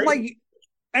you, but like,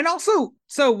 and also,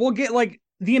 so we'll get like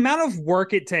the amount of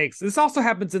work it takes. This also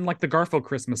happens in like the Garfield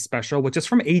Christmas special, which is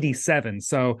from 87.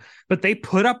 So, but they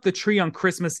put up the tree on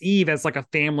Christmas Eve as like a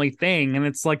family thing. And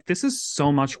it's like, this is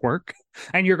so much work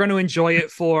and you're going to enjoy it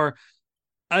for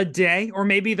a day or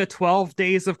maybe the 12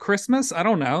 days of Christmas. I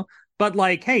don't know. But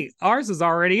like, hey, ours is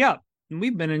already up and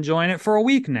we've been enjoying it for a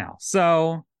week now.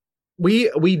 So we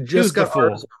just got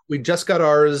ours. We just got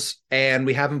ours and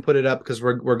we haven't put it up because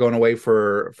we're going away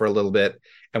for a little bit.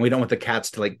 And we don't want the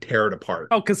cats to like tear it apart.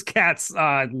 Oh, because cats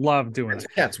love doing it.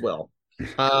 Cats will.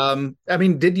 I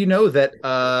mean, did you know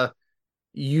that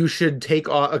you should take,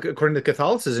 according to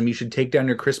Catholicism, you should take down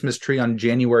your Christmas tree on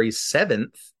January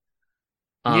 7th?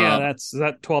 Yeah, that's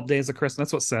 12 days of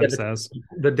Christmas. That's what Seb says.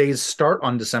 The days start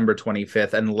on December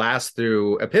 25th and last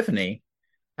through Epiphany,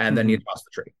 and then you toss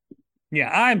the tree. Yeah,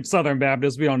 I'm Southern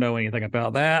Baptist. We don't know anything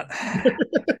about that.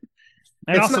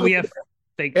 And also, we have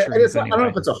fake trees. I don't know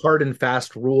if it's a hard and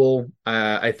fast rule.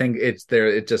 I think it's there.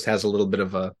 It just has a little bit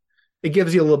of it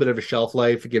gives you a little bit of a shelf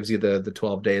life. It gives you the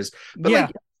 12 days. But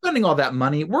like spending all that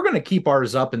money, we're going to keep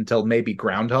ours up until maybe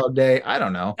Groundhog Day. I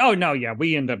don't know. Oh, no. Yeah,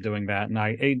 we end up doing that. And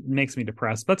it makes me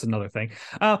depressed. That's another thing.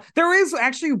 There is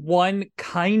actually one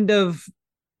kind of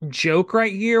joke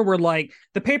right here where like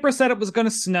the paper said it was going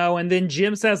to snow and then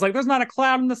Jim says like there's not a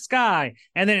cloud in the sky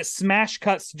and then it smash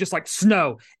cuts to just like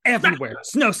snow everywhere.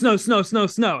 snow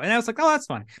and I was like, oh, that's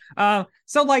funny.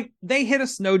 So like they hit a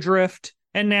snowdrift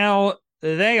and now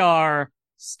they are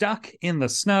stuck in the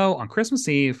snow on Christmas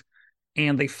Eve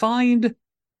and they find,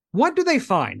 what do they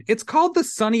find? It's called the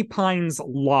Sunny Pines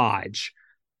Lodge,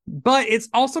 but it's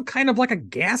also kind of like a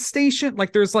gas station.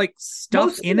 Like there's like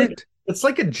stuff in it. It's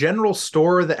like a general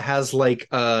store that has like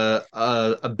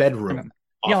a bedroom.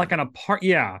 Yeah, like an apartment.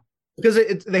 Yeah,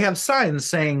 because they have signs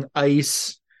saying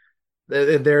ice.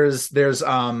 There's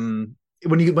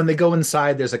when they go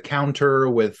inside, there's a counter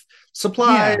with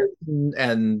supplies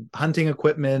and hunting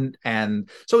equipment, and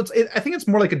so I think it's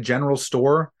more like a general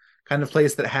store kind of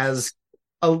place that has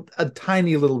a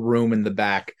tiny little room in the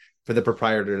back for the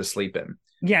proprietor to sleep in.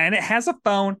 Yeah, and it has a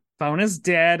phone. Phone is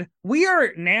dead. We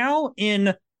are now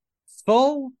in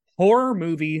full horror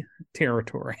movie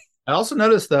territory. I also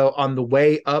noticed, though, on the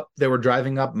way up, they were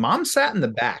driving up, Mom sat in the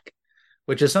back,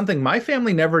 which is something my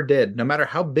family never did. No matter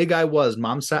how big I was,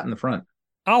 Mom sat in the front.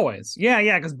 Always. Yeah,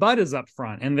 because Bud is up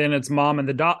front, and then it's Mom and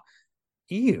the dog.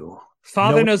 Ew.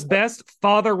 Father knows best.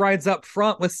 Father rides up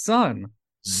front with son.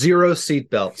 0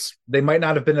 seatbelts. They might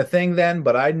not have been a thing then,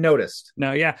 but I noticed.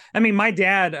 No, yeah. I mean, my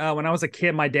dad, when I was a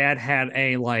kid, my dad had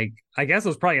I guess it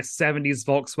was probably a 70s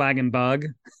Volkswagen Bug.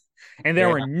 And there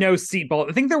were no seatbelt.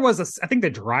 I think the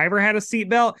driver had a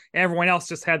seatbelt. Everyone else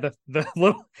just had the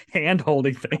little hand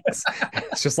holding things.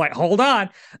 It's just like, hold on.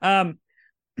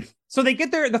 So they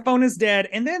get there, the phone is dead,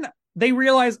 and then they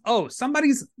realize, oh,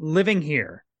 somebody's living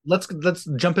here. Let's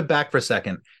jump it back for a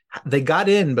second. They got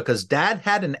in because Dad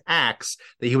had an axe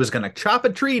that he was going to chop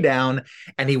a tree down,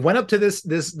 and he went up to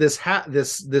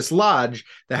this lodge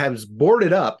that was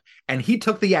boarded up, and he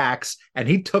took the axe and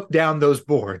he took down those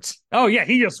boards. Oh yeah,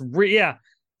 he just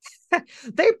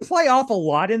they play off a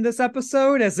lot in this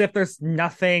episode as if there's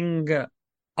nothing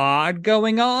odd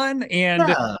going on, and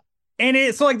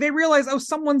it's so like they realize, oh,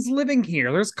 someone's living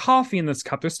here. There's coffee in this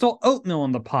cup. There's still oatmeal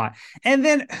in the pot. And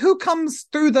then who comes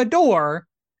through the door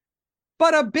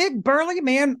but a big burly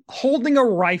man holding a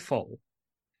rifle?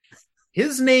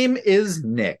 His name is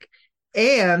Nick,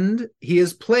 and he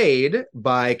is played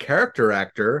by character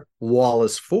actor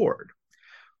Wallace Ford.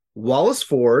 Wallace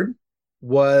Ford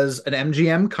was an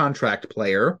MGM contract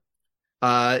player.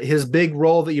 His big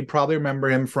role that you probably remember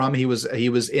him from, he was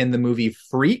in the movie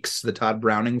Freaks, the Todd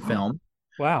Browning film.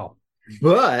 Wow.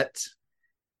 But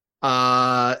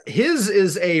his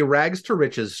is a rags to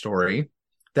riches story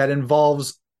that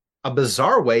involves a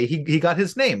bizarre way he got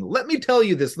his name. Let me tell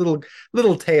you this little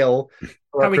tale.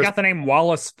 How we got the name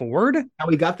Wallace Ford? How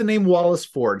we got the name Wallace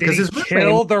Ford. Did he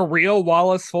kill the real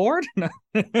Wallace Ford?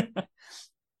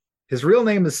 His real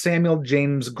name is Samuel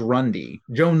James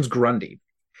Jones Grundy.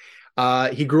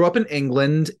 He grew up in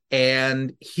England,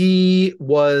 and he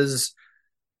was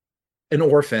an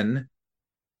orphan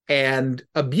and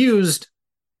abused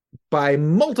by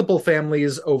multiple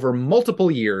families over multiple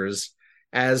years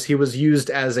as he was used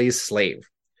as a slave.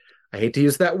 I hate to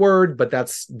use that word, but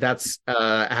that's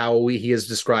how he is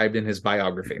described in his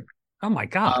biography. Oh my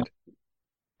God.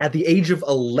 At the age of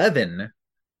 11,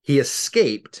 he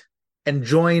escaped and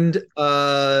joined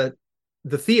the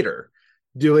theater,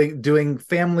 doing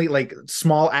family, like,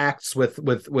 small acts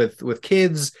with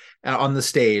kids on the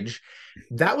stage.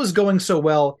 That was going so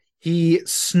well, he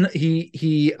snuck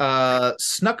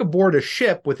aboard a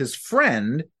ship with his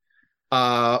friend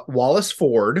Wallace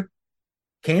Ford,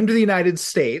 came to the United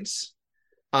States.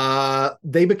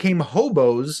 They became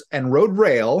hobos and rode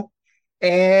rail,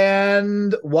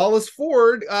 and Wallace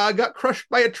Ford got crushed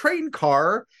by a train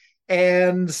car,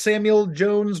 and Samuel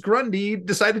Jones Grundy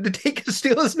decided to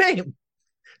steal his name.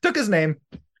 Took his name.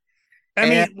 I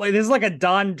mean, like, this is like a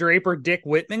Don Draper, Dick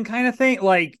Whitman kind of thing.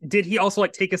 Like, did he also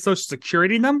like take a social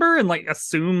security number and like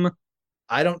assume?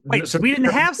 I don't. Like, so we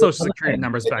didn't have social security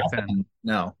numbers back then.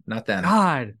 No, not then.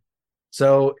 God.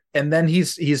 So, and then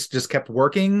he's just kept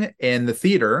working in the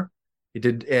theater. He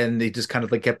did, and he just kind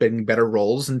of like kept getting better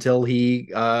roles until he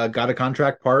got a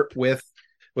contract part with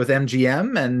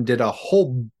MGM and did a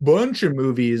whole bunch of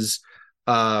movies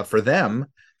for them.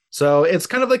 So it's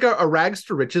kind of like a rags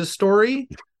to riches story.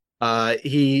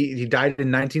 He died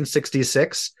in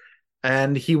 1966,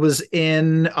 and he was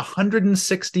in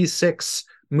 166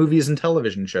 movies and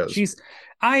television shows. Jeez,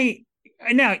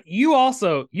 now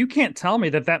you can't tell me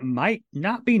that might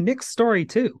not be Nick's story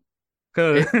too,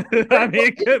 because I mean,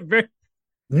 it could be.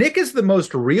 Nick is the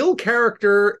most real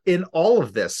character in all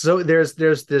of this. So there's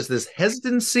this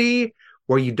hesitancy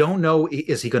where you don't know,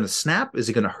 is he going to snap? Is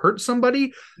he going to hurt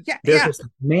somebody? Yeah, This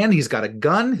man, he's got a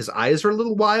gun. His eyes are a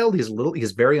little wild.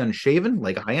 He's very unshaven,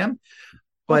 like I am.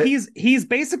 But well, he's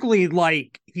basically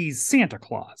like, he's Santa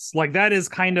Claus. Like, that is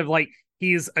kind of like,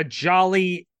 he's a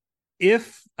jolly,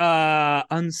 if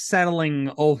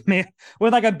unsettling old man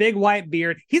with like a big white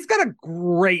beard. He's got a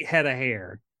great head of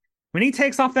hair. When he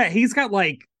takes off that, he's got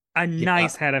like a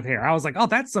nice head of hair. I was like, oh,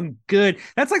 that's some good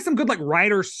like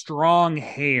Ryder Strong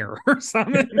hair or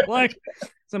something. Like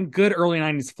some good early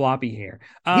 90s floppy hair.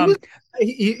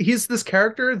 He's this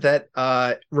character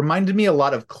that reminded me a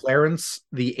lot of Clarence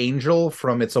the Angel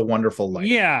from It's a Wonderful Life.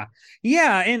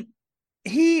 Yeah. And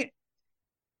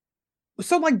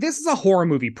so like, this is a horror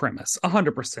movie premise,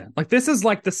 100%. Like, this is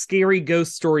like the scary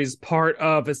ghost stories part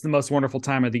of It's the Most Wonderful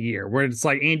Time of the Year, where it's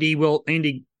like Andy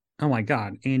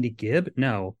Gibb?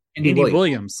 No. Andy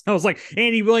Williams. I was like,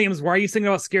 Andy Williams, why are you singing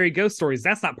about scary ghost stories?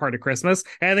 That's not part of Christmas.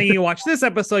 And then you watch this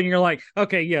episode and you're like,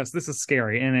 okay, yes, this is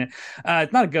scary. And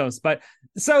it's not a ghost, but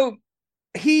so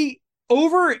he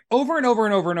over and over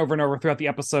and over throughout the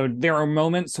episode, there are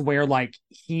moments where like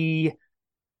he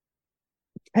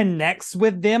connects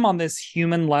with them on this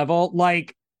human level.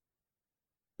 Like,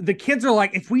 the kids are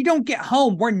like, if we don't get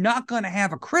home, we're not going to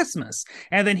have a Christmas.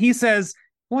 And then he says,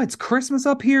 well, it's Christmas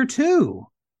up here too.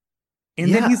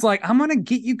 And then he's like, I'm going to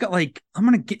get you,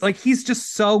 like, he's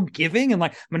just so giving, and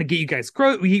like, I'm going to get you guys,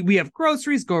 we have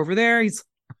groceries, go over there. It's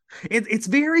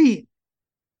very,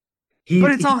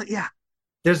 but it's all, yeah.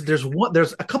 There's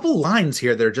a couple lines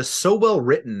here that are just so well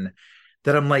written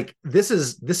that I'm like, this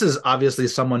is obviously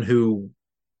someone who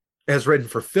has written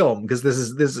for film, because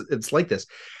it's like this.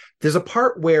 There's a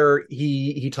part where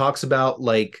he talks about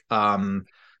like,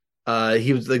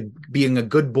 he was like, being a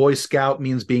good Boy Scout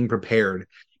means being prepared.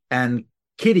 And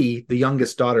Kitty, the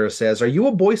youngest daughter, says, "Are you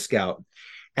a Boy Scout?"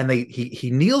 And he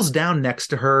kneels down next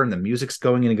to her, and the music's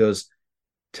going, and he goes,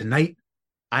 "Tonight,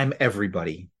 I'm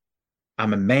everybody.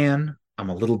 I'm a man. I'm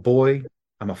a little boy.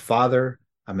 I'm a father,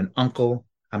 I'm an uncle,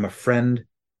 I'm a friend,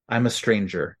 I'm a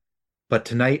stranger. But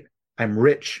tonight I'm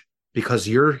rich because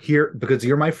you're here, because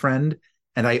you're my friend,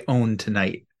 and I own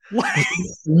tonight. What?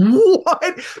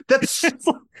 What? That's It's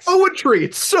like- poetry.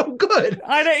 It's so good.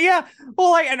 yeah.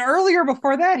 Well, like, and earlier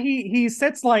before that, he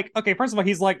sits like, okay, first of all,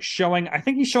 he's like showing, I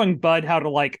think he's showing Bud how to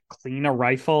like clean a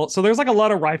rifle. So there's like a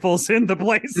lot of rifles in the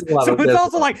place. So it's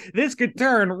also like this could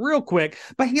turn real quick.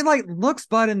 But he like looks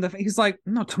Bud in the face. He's like,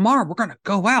 no, tomorrow we're gonna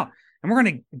go out and we're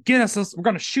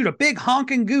gonna shoot a big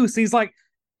honking goose. He's like,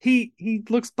 he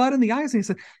looks Bud in the eyes and he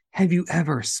said, have you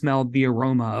ever smelled the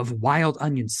aroma of wild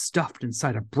onions stuffed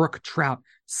inside a brook trout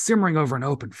simmering over an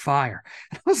open fire?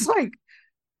 And I was like,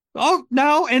 oh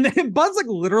no. And then Bud's like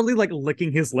literally like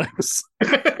licking his lips.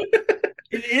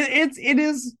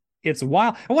 It's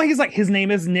wild. Well, he's like, his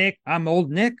name is Nick. I'm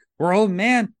old Nick. We're old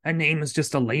man. A name is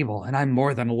just a label, and I'm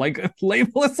more than a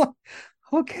label. It's like,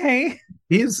 okay.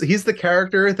 He's the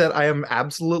character that I am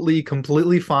absolutely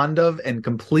completely fond of and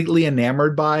completely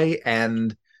enamored by.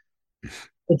 And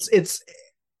it's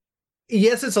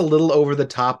yes, it's a little over the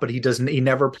top, but he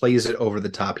never plays it over the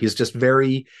top. He's just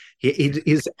very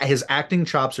his acting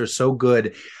chops are so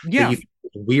good. Yeah.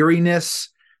 Weariness,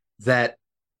 that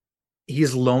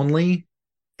he's lonely,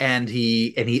 and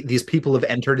these people have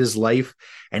entered his life,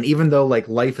 and even though like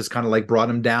life has kind of like brought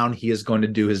him down, he is going to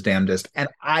do his damnedest. And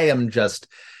I am just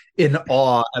in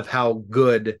awe of how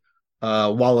good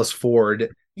Wallace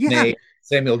Ford,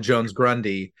 Samuel Jones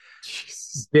Grundy,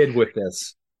 did with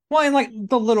this. Well, and like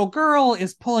the little girl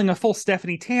is pulling a full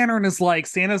Stephanie Tanner and is like,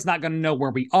 Santa's not going to know where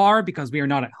we are because we are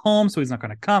not at home, so he's not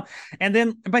going to come. And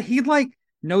then, but he like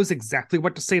knows exactly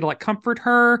what to say to like comfort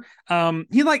her. And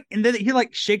then he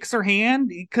like shakes her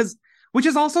hand which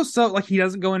is also so like he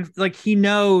doesn't go in, like he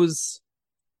knows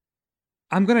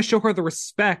I'm going to show her the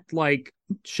respect, like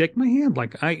shake my hand,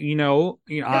 like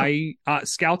I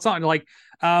scouts on, like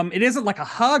it isn't like a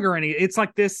hug or any. It's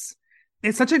like this.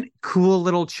 It's such a cool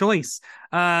little choice.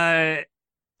 And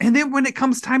then when it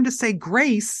comes time to say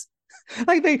grace,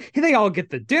 like they all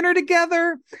get the dinner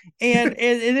together, and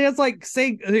it's like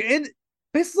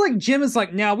basically like Jim is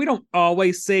like, now we don't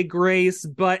always say grace,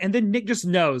 and then Nick just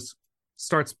knows,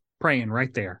 starts praying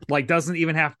right there, like don't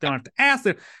have to ask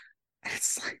it.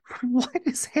 It's like, what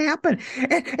is happening?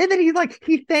 And then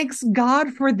he thanks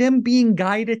God for them being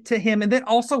guided to him, and then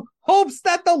also hopes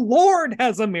that the Lord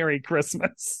has a Merry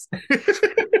Christmas.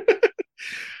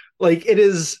 Like, it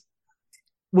is,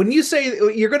 when you say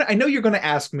I know you're gonna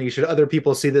ask me, should other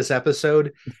people see this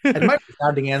episode? And my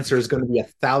resounding answer is going to be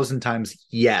 1,000 times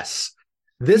yes.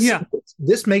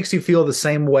 This makes you feel the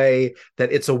same way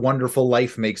that It's a Wonderful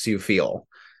Life makes you feel.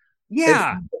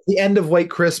 Yeah. It's the end of White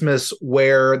Christmas,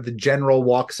 where the general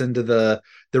walks into the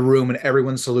room and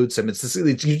everyone salutes him.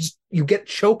 You get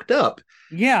choked up.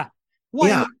 Yeah. Well,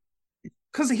 yeah.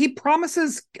 Because he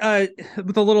promises the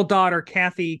little daughter,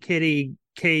 Kathy, Kitty,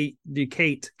 Kate,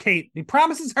 he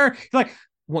promises her, like,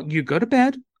 well, you go to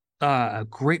bed. A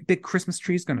great big Christmas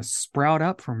tree is going to sprout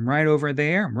up from right over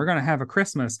there, and we're going to have a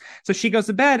Christmas. So she goes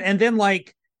to bed, and then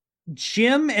like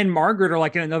Jim and Margaret are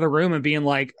like in another room and being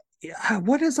like,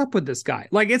 what is up with this guy?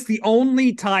 Like, it's the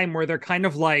only time where they're kind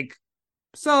of like,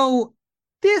 so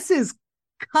this is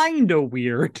kind of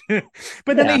weird.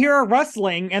 But then they hear a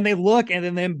rustling and they look,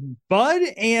 and then Bud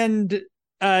and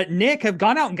Nick have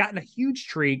gone out and gotten a huge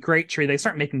tree, great tree. They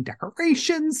start making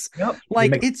decorations. Yep.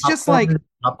 Like, it's just like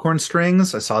popcorn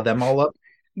strings. I saw them all up.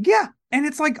 Yeah. And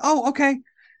it's like, oh, okay.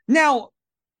 Now,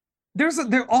 there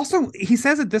also, he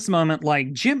says at this moment,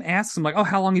 like, Jim asks him, like, oh,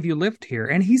 how long have you lived here?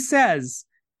 And he says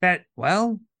that,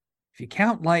 well, if you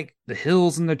count like the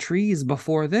hills and the trees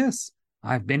before this,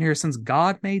 I've been here since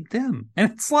God made them.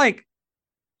 And it's like,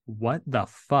 what the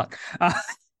fuck?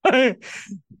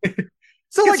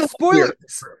 So like, spoiler.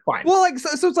 Well, like,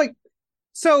 so it's like,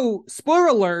 so spoiler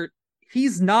alert,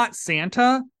 he's not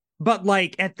Santa, but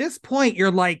like at this point,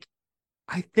 you're like,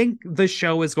 I think the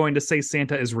show is going to say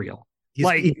Santa is real.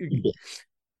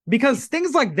 Because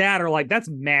things like that are like, that's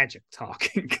magic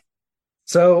talking.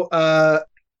 So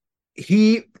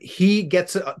he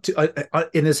gets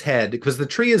in his head, because the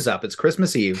tree is up. It's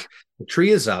Christmas Eve. The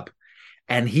tree is up,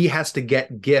 and he has to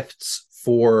get gifts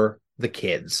for the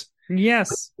kids.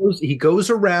 Yes. He goes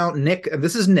around. Nick,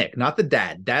 this is Nick, not the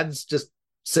dad. Dad's just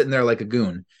sitting there like a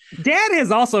goon. Dad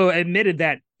has also admitted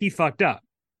that he fucked up.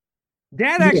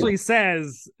 Dad actually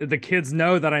says the kids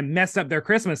know that I messed up their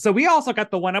Christmas. So we also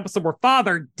got the one episode where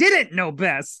Father didn't know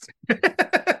best.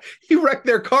 He wrecked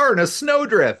their car in a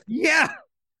snowdrift. Yeah.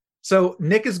 So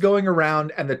Nick is going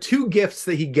around, and the two gifts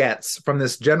that he gets from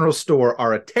this general store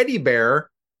are a teddy bear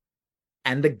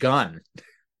and a gun.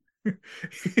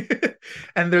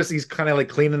 And he's kind of like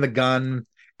cleaning the gun,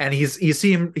 and you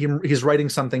see him he's writing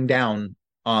something down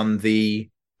on the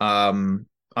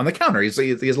counter. He has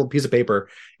a little piece of paper.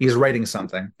 He's writing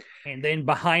something, and then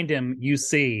behind him you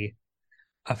see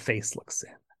a face looks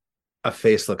in. A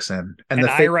face looks in, and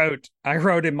I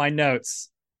wrote in my notes,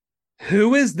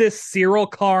 "Who is this Cyril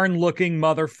Karn looking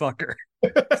motherfucker?"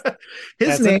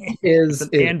 His name is an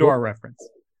Andor reference.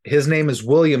 His name is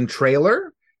William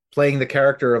Traylor, playing the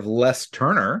character of Les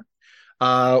Turner.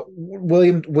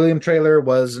 William Traylor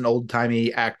was an old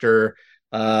timey actor,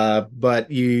 but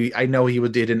I know he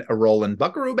did a role in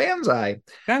Buckaroo Banzai.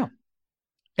 Yeah.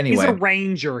 Anyway, he's a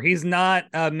ranger. He's not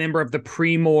a member of the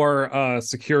Pre-Mor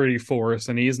security force,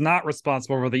 and he's not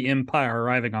responsible for the Empire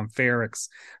arriving on Ferrix.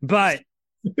 But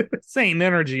same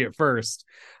energy at first.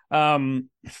 He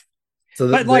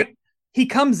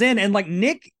comes in and like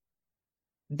Nick.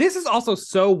 This is also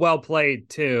so well played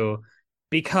too,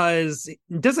 because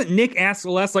doesn't Nick ask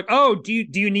Les like, "Oh, do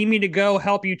you need me to go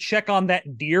help you check on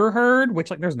that deer herd?"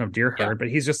 Which like there's no deer herd, but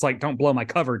he's just like, "Don't blow my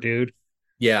cover, dude."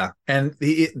 Yeah, and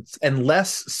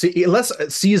Les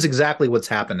sees exactly what's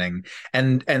happening,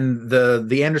 and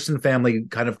the Anderson family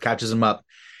kind of catches him up,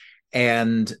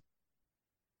 and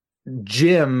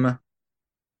Jim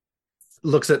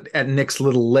looks at Nick's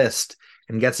little list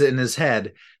and gets it in his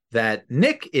head that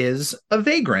Nick is a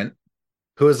vagrant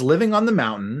who is living on the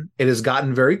mountain. It has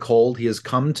gotten very cold. He has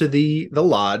come to the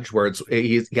lodge where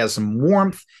he has some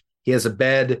warmth. He has a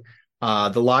bed.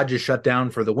 The lodge is shut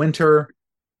down for the winter.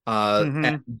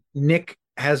 And Nick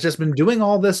has just been doing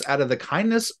all this out of the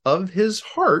kindness of his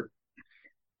heart,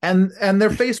 and they're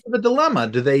faced with a dilemma.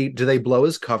 Do they blow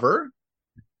his cover?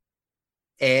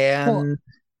 And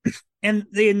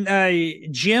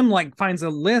then Jim like finds a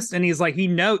list, and he's like, he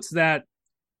notes that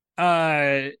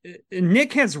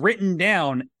Nick has written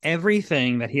down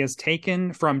everything that he has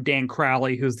taken from Dan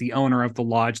Crowley, who's the owner of the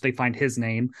lodge. They find his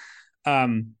name.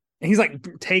 He's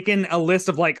like taken a list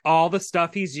of like all the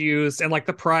stuff he's used and like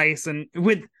the price, and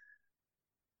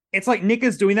it's like Nick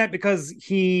is doing that because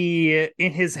he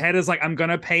in his head is like, I'm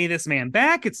gonna pay this man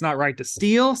back. It's not right to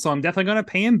steal, so I'm definitely gonna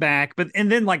pay him back.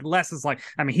 And then like Les is like,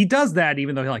 I mean, he does that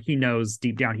even though he knows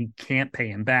deep down he can't pay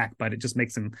him back, but it just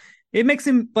makes him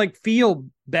like feel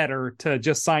better to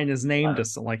just sign his name to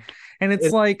like, and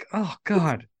it's like, oh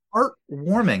god,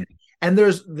 heartwarming. And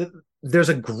there's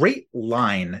a great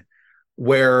line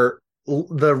where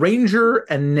the Ranger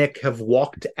and Nick have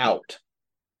walked out,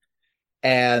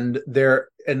 and the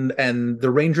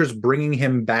Ranger's bringing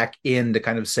him back in to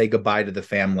kind of say goodbye to the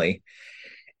family,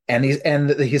 and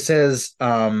he says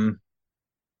something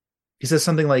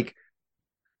like,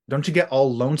 "Don't you get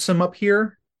all lonesome up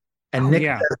here?" And Nick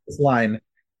says this line,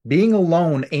 "Being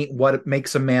alone ain't what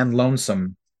makes a man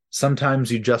lonesome.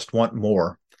 Sometimes you just want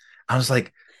more." I was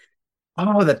like,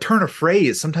 oh, that turn of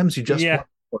phrase. Sometimes you just want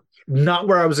more. Not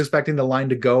where I was expecting the line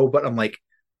to go, but I'm like,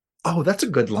 oh, that's a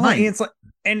good line. It's like,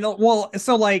 and well,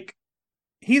 so like,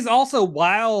 he's also,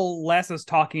 while Les is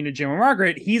talking to Jim and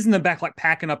Margaret, he's in the back like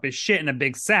packing up his shit in a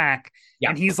big sack,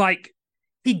 and he's like,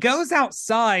 he goes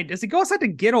outside. Does he go outside to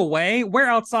get away? Where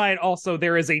outside also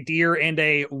there is a deer and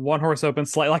a one-horse open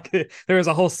sleigh. Like there is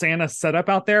a whole Santa setup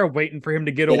out there waiting for him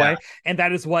to get away, and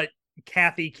that is what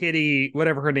Kathy, Kitty,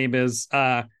 whatever her name is,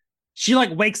 she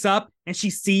like wakes up and she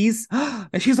sees,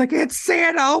 and she's like, "It's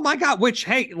Santa! Oh my god!" Which,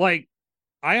 hey, like,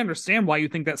 I understand why you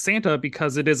think that's Santa,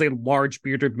 because it is a large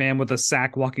bearded man with a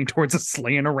sack walking towards a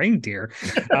sleigh and a reindeer.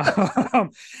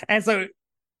 And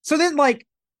so then like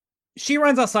she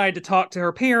runs outside to talk to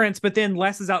her parents, but then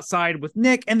Les is outside with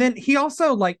Nick, and then he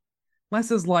also like, Les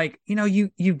is like,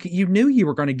 you knew you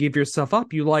were going to give yourself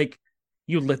up.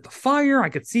 You lit the fire. I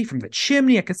could see from the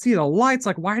chimney. I could see the lights.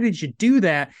 Like, why did you do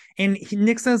that? And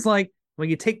Nick says like, well,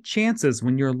 you take chances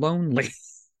when you're lonely.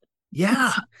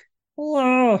 Yeah.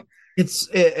 Oh. It's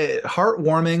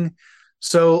heartwarming.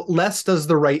 So Les does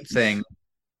the right thing,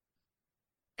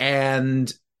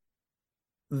 and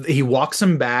he walks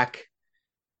him back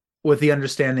with the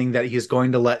understanding that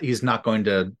he's not going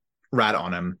to rat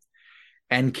on him.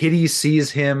 And Kitty sees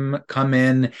him come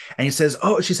in, and she says,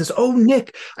 "Oh,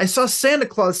 Nick, I saw Santa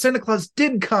Claus. Santa Claus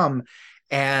did come."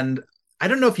 And I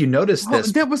don't know if you noticed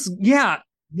this. That was,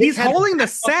 he's holding the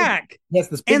sack. Yes,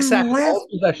 this big sack with all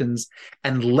possessions.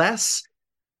 And Les,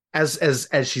 as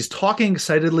she's talking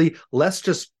excitedly, Les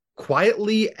just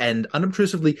quietly and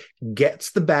unobtrusively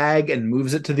gets the bag and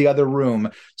moves it to the other room.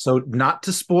 So not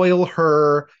to spoil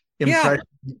her impression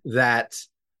that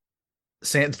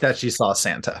she saw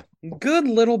Santa. Good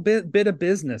little bit of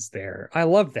business there. I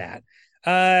love that.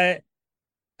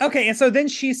 Okay, and so then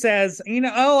she says,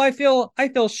 oh, I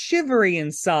feel shivery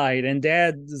inside, and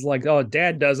Dad is like, oh,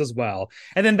 Dad does as well.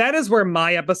 And then that is where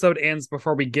my episode ends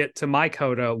before we get to my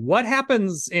coda. What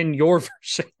happens in your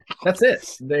version? That's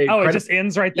it. It just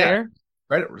ends right there?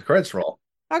 Credits roll.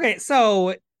 Okay,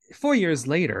 so 4 years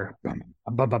later,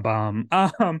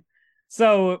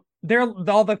 so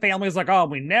all the family's like, oh,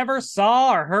 we never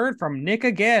saw or heard from Nick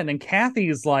again. And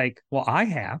Kathy's like, well, I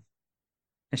have.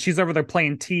 And she's over there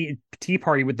playing tea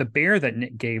party with the bear that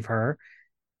Nick gave her.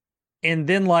 And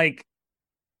then like,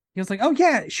 he was like, oh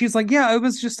yeah. She's like, yeah, it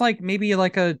was just like maybe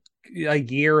like a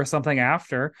year or something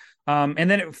after. And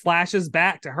then it flashes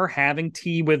back to her having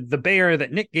tea with the bear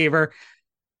that Nick gave her.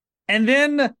 And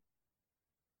then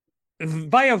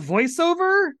via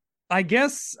voiceover, I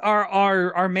guess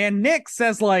our man Nick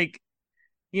says like,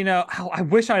 I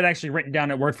wish I'd actually written down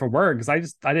it word for word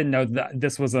because I didn't know that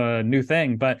this was a new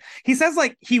thing. But he says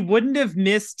like he wouldn't have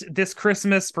missed this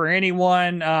Christmas for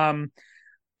anyone. And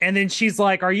then she's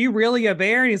like, "Are you really a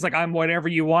bear?" And he's like, "I'm whatever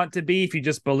you want to be if you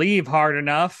just believe hard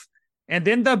enough." And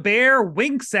then the bear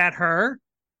winks at her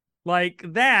like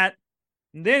that.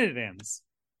 And then it ends.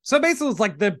 So basically, it's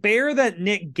like the bear that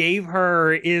Nick gave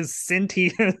her is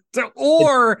sentient,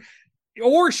 or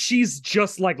she's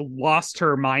just like lost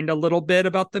her mind a little bit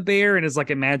about the bear and is like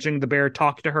imagining the bear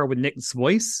talk to her with Nick's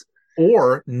voice.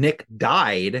 Or Nick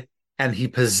died and he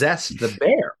possessed the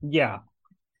bear. Yeah.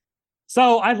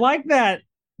 So I like that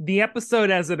the episode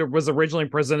as it was originally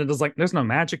presented is like, there's no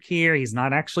magic here. He's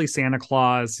not actually Santa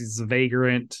Claus. He's a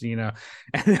vagrant, And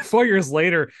then 4 years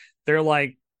later, they're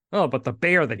like, oh, but the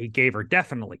bear that he gave her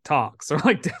definitely talks or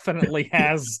like definitely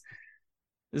has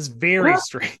is very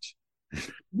strange.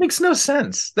 Makes no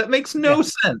sense. That makes no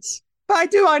sense. But I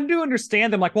do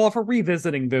understand them. Like, well, if we're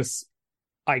revisiting this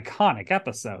iconic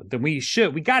episode, then we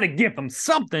got to give them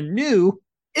something new.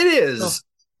 It is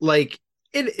it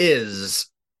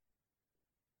is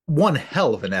one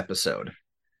hell of an episode.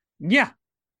 Yeah.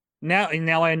 Now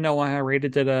I know why I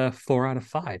rated it a 4 out of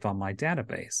 5 on my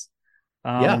database.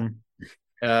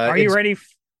 Are you ready?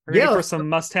 For some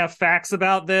must-have facts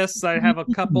about this? I have a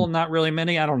couple, not really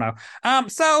many. I don't know.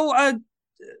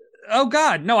 Oh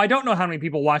God, no, I don't know how many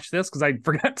people watch this because I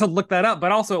forgot to look that up.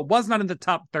 But also, it was not in the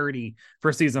top 30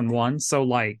 for season 1, so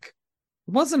like,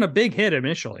 it wasn't a big hit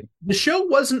initially. The show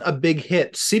wasn't a big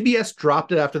hit. CBS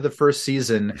dropped it after the first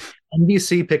season.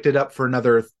 NBC picked it up for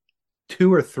another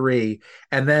 2 or 3,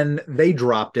 and then they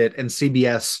dropped it, and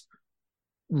CBS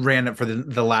ran it for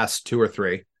the last 2 or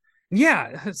 3.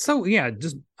 Yeah, so yeah,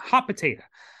 just hot potato.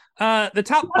 The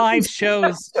top 5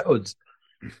 shows.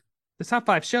 The top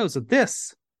 5 shows of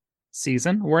this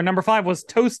season, where number 5 was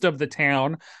Toast of the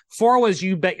Town, 4 was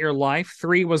You Bet Your Life,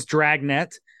 3 was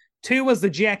Dragnet, 2 was the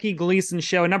Jackie Gleason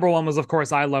Show, and number 1 was, of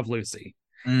course, I Love Lucy.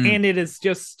 And it is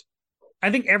just, I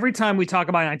think every time we talk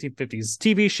about 1950s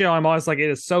TV show, I'm always like, it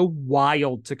is so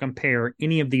wild to compare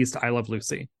any of these to I Love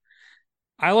Lucy.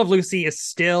 I Love Lucy is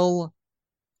still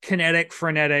kinetic,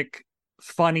 frenetic,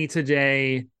 funny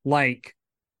today, like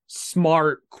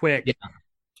smart, quick. Yeah.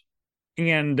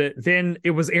 And then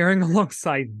it was airing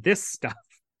alongside this stuff.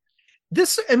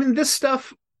 This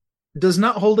stuff does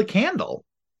not hold a candle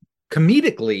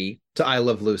comedically to I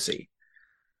Love Lucy.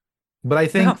 But I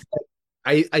think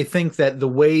I think that the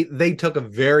way they took a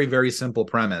very, very simple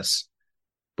premise,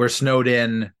 we're snowed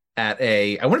in at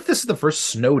I wonder if this is the first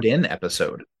snowed in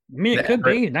episode. I mean, it could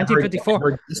be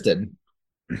 1954. Existed.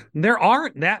 There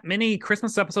aren't that many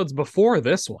Christmas episodes before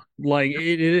this one. Like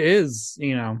it is,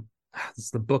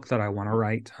 it's the book that I want to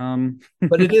write.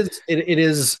 But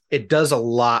it does a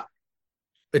lot.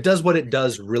 It does what it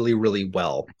does really, really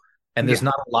well. And there's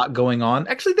not a lot going on.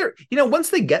 Actually, once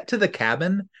they get to the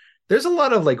cabin, there's a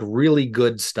lot of like really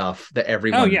good stuff that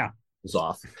everyone is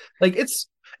off. Like it's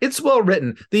well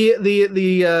written.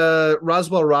 The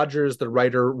Roswell Rogers, the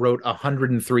writer, wrote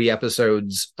 103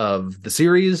 episodes of the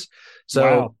series.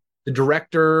 So the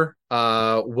director,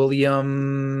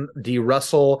 William D.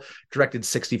 Russell, directed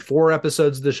 64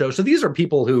 episodes of the show. So these are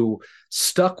people who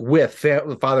stuck with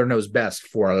Father Knows Best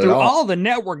through all the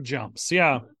network jumps.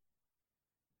 Yeah.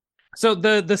 So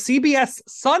the CBS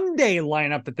Sunday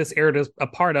lineup that this aired as a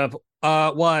part of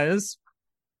was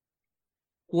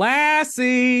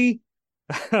Lassie,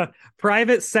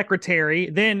 Private Secretary,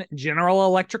 then General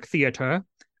Electric Theater,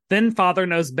 then Father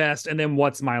Knows Best, and then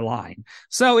What's My Line.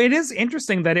 So it is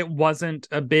interesting that it wasn't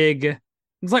a big.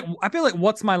 It's like I feel like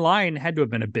What's My Line had to have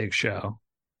been a big show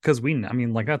because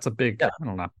that's a big. I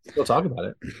don't know. We'll talk about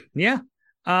it. Yeah.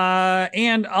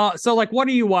 So like, what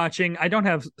are you watching? I don't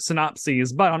have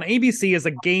synopses, but on ABC is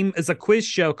a quiz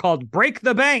show called Break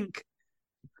the Bank.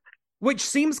 which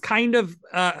seems kind of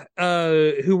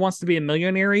Who Wants to Be a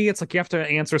Millionaire. It's like you have to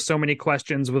answer so many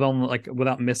questions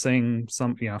without missing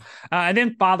some, and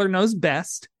then Father Knows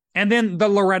Best. And then the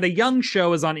Loretta Young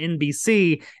Show is on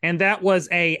NBC, and that was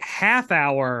a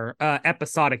half-hour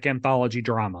episodic anthology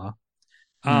drama,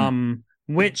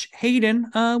 which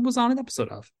Hayden was on an episode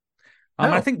of.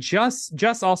 I think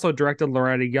Just also directed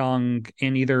Loretta Young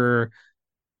in either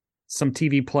some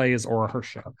TV plays or her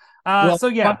show.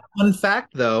 Fun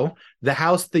fact, though, the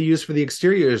house they used for the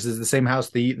exteriors is the same house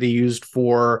they used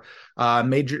for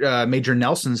Major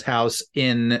Nelson's house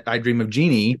in I Dream of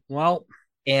Jeannie. Well...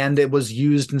 And it was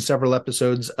used in several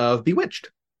episodes of Bewitched.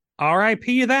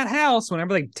 R.I.P. that house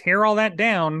whenever they tear all that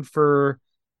down for...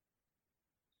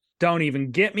 Don't even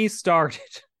get me started.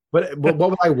 But what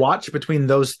would I watch between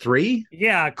those three?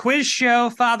 Yeah, quiz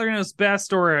show, Father Knows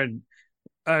Best, or an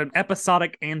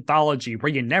episodic anthology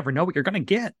where you never know what you're going to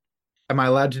get. Am I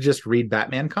allowed to just read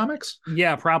Batman comics?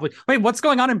 Yeah, probably. Wait, what's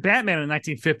going on in Batman in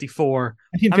 1954?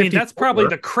 I mean, that's probably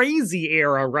the crazy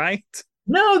era, right?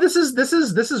 No, this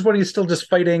is when he's still just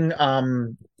fighting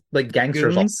like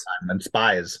gangsters all the time and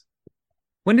spies.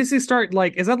 When does he start?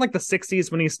 Like, is that like the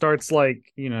 60s when he starts,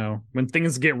 like, when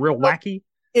things get real wacky?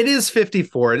 It is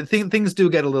 54. Things do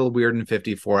get a little weird in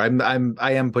 54.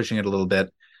 I am pushing it a little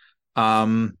bit.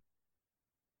 You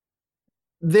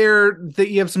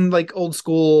have some like old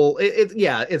school. It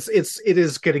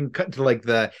is getting cut to like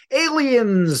the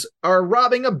aliens are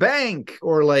robbing a bank,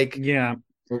 or like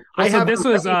this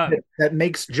was that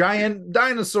makes giant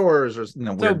dinosaurs, or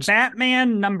weird.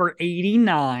 Batman number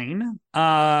 89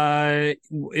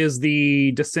 is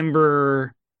the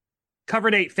December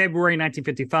cover date, February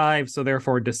 1955, so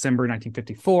therefore December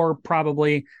 1954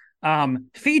 probably,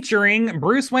 featuring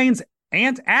Bruce Wayne's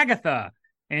Aunt Agatha,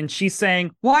 and she's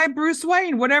saying, "Why, Bruce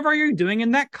Wayne, whatever are you doing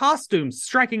in that costume,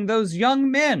 striking those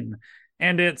young men?"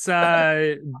 And it's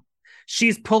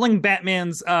she's pulling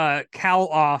Batman's cowl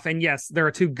off, and yes, there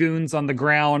are two goons on the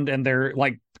ground, and they're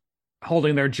like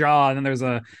holding their jaw, and then there's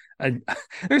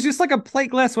there's just like a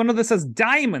plate glass window that says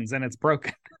diamonds, and it's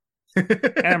broken.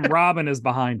 And Robin is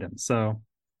behind him. So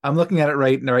I'm looking at it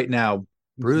right now.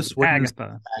 Bruce Wayne,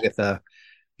 Agatha.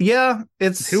 Yeah,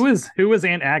 it's who is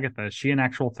Aunt Agatha? Is she an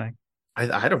actual thing?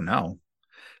 I don't know.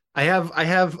 I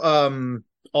have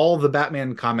all the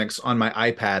Batman comics on my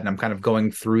iPad, and I'm kind of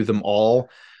going through them all.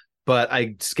 But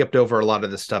I skipped over a lot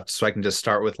of the stuff, so I can just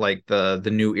start with like the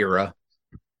new era,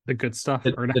 the good stuff,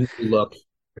 the new look.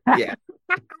 Yeah.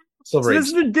 So this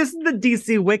is the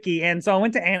DC wiki, and so I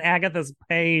went to Aunt Agatha's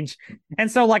page, and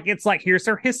so like it's like here's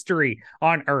her history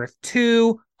on Earth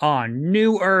 2, on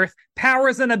New Earth,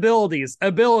 powers and abilities,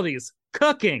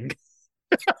 cooking.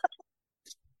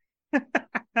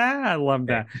 I love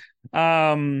that.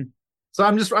 So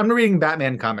I'm reading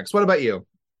Batman comics. What about you?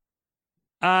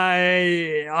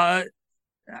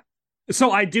 So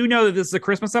I do know that this is a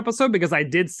Christmas episode because I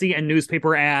did see a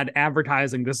newspaper ad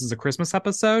advertising this is a Christmas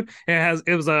episode.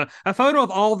 It was a photo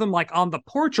of all of them like on the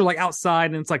porch or like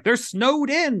outside, and it's like they're snowed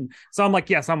in. So I'm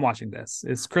like, yes, I'm watching this.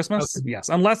 It's Christmas. Okay. Yes,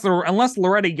 unless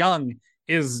Loretta Young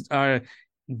is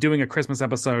doing a Christmas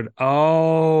episode.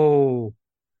 Oh,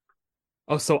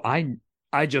 so I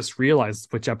just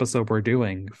realized which episode we're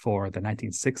doing for the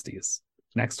 1960s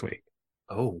next week.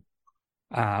 Oh.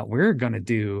 We're going to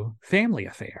do Family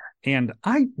Affair, and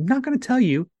I'm not going to tell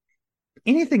you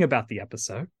anything about the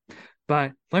episode,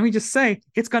 but let me just say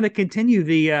it's going to continue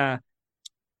the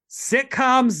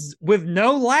sitcoms with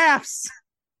no laughs.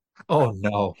 Oh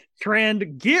no!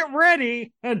 Trend. Get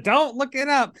ready and don't look it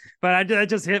up. But that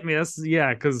just hit me.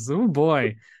 Because oh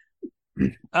boy.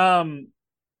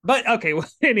 But okay. Well,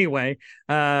 anyway,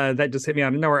 that just hit me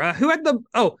out of nowhere. Who had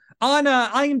on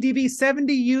IMDb,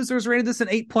 70 users rated this an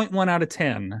 8.1 out of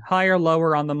 10. Higher,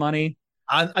 lower on the money?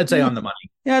 I'd say on the money.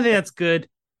 Yeah, I think that's good.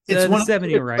 It's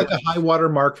 70, right? Like a high water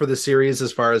mark for the series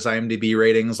as far as IMDb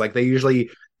ratings. Like they usually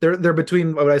they're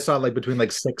between what I saw like between like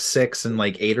 6.6 and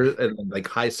like 8 or and like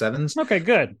high 7s. Okay,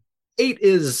 good. 8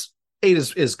 is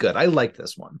good. I like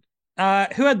this one.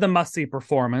 Who had the must-see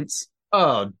performance?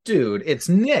 Oh, dude, it's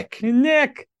Nick.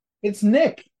 It's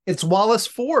Nick. It's Wallace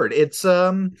Ford. It's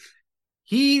the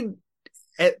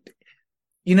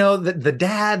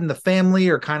dad and the family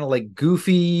are kind of like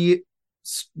goofy,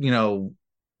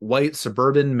 white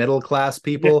suburban middle class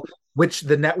people, which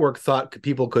the network thought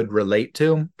people could relate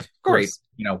to. Of course.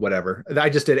 Great, whatever. I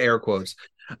just did air quotes.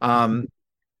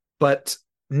 But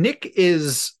Nick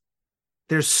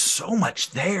there's so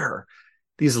much there.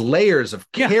 These layers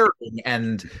of caring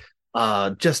and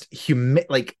just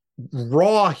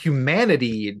raw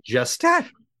humanity. Just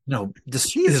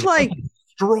he's like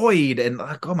destroyed, and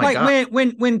like, oh my god.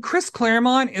 When Chris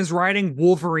Claremont is writing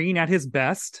Wolverine at his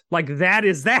best, like that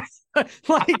is that.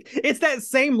 Like it's that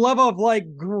same level of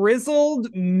like grizzled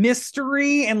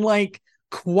mystery and like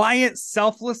quiet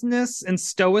selflessness and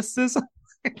stoicism.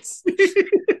 It's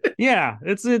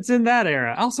in that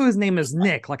era. Also, his name is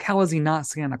Nick. Like, how is he not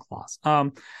Santa Claus?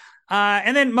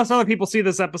 And then most other people see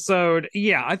this episode.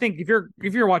 Yeah, I think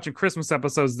if you're watching Christmas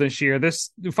episodes this year,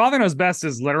 this Father Knows Best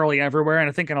is literally everywhere, and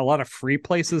I think in a lot of free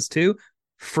places too.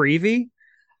 Freevee.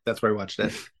 That's where I watched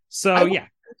it. So yeah.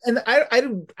 And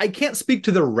I can't speak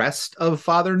to the rest of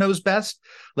Father Knows Best.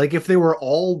 Like, if they were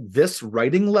all this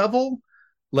writing level,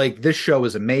 like, this show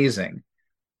is amazing.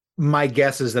 My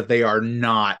guess is that they are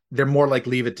not. They're more like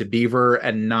Leave It to Beaver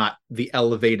and not the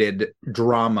elevated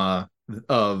drama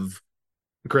of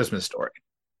Christmas Story.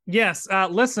 Yes,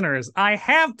 listeners, I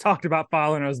have talked about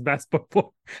Father Knows Best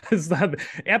before.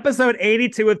 Episode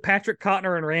 82 with Patrick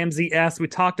Cotner and Ramsey S. We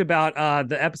talked about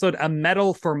the episode A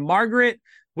Medal for Margaret,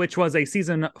 which was a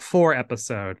season 4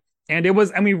 episode. And it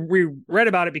was, we read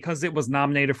about it because it was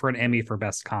nominated for an Emmy for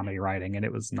Best Comedy Writing, and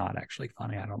it was not actually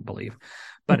funny, I don't believe.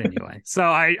 But anyway, so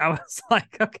I was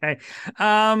like, okay.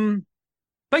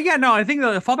 But yeah, no, I think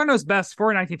the Father Knows Best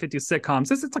for 1950s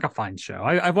sitcoms, it's like a fine show.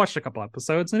 I've watched a couple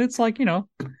episodes, and it's like, it's a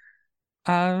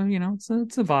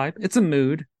vibe. It's a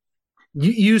mood.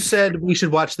 You said we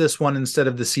should watch this one instead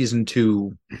of the season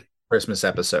 2 Christmas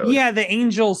episode. Yeah, the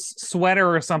Angel's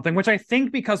Sweater or something, which I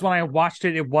think because when I watched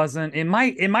it, it wasn't. It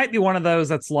might be one of those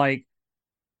that's like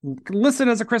listed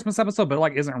as a Christmas episode, but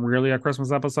like isn't really a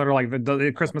Christmas episode, or like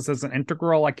the Christmas isn't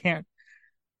integral. I can't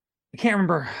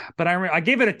remember, but I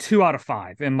gave it a 2 out of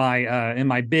 5 in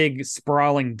my big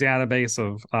sprawling database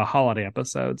of holiday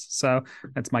episodes. So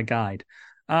that's my guide.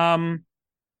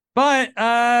 But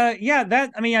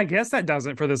I guess that does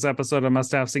it for this episode of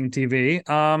Must Have Seen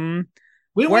TV.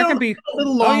 We went a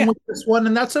little long with this one,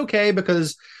 and that's okay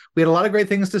because we had a lot of great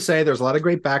things to say. There's a lot of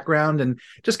great background, and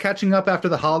just catching up after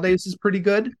the holidays is pretty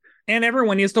good. And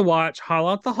everyone needs to watch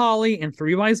Howl at the Holly and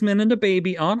 3 Wise Men and a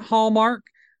Baby on Hallmark.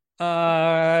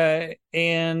 And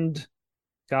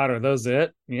God, are those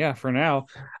it? Yeah, for now.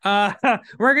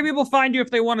 Where can people find you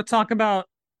if they want to talk about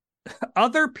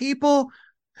other people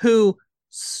who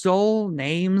stole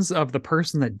names of the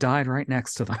person that died right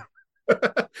next to them?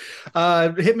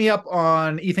 Hit me up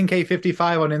on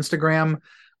EthanK55 on Instagram.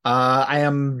 I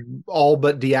am all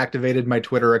but deactivated my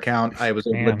Twitter account. I was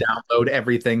able to download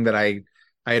everything that I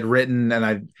had written,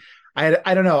 and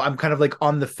I don't know. I'm kind of like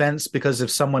on the fence because if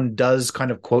someone does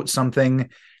kind of quote something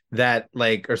that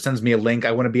like or sends me a link,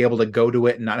 I want to be able to go to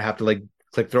it and not have to like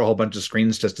click through a whole bunch of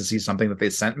screens just to see something that they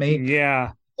sent me.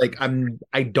 Yeah, like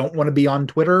I don't want to be on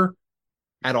Twitter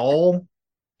at all.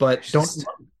 But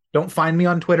don't find me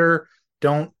on Twitter.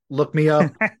 Don't look me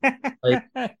up. Like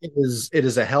it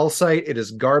is a hell site. It is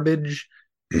garbage,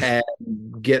 and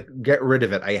get rid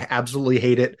of it. I absolutely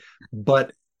hate it,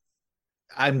 but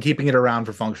I'm keeping it around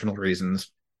for functional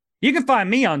reasons. You can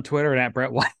find me on Twitter at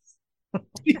Brett White.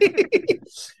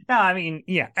 I mean,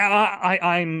 yeah,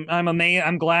 I'm amazed.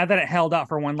 I'm glad that it held out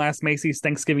for one last Macy's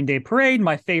Thanksgiving Day Parade,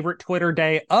 my favorite Twitter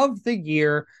day of the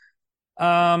year.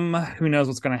 Who knows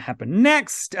what's going to happen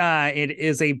next? It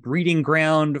is a breeding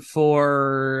ground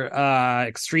for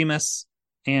extremists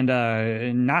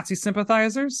and Nazi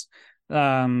sympathizers.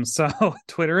 So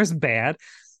Twitter is bad.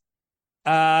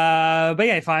 But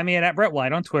yeah, find me at Brett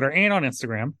White on Twitter and on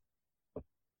Instagram,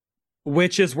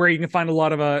 which is where you can find a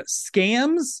lot of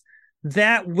scams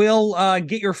that will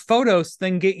get your photos,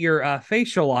 then get your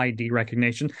facial ID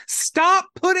recognition. Stop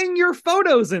putting your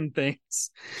photos in things.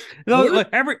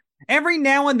 Every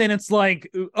now and then it's like,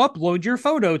 upload your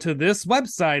photo to this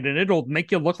website and it'll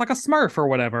make you look like a Smurf or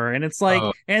whatever. And it's like,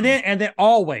 and then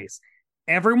always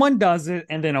everyone does it.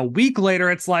 And then a week later,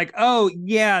 it's like, oh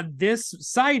yeah, this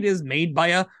site is made by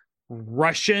a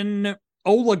Russian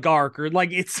oligarch, or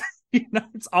like it's,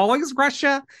 it's always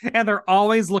Russia, and they're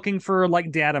always looking for like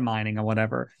data mining or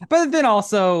whatever. But then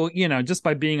also, just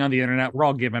by being on the internet, we're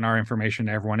all giving our information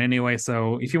to everyone anyway.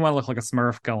 So if you want to look like a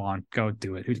Smurf, go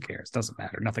do it. Who cares? Doesn't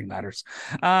matter. Nothing matters.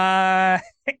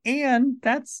 And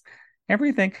that's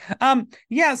everything.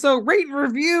 So rate and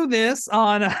review this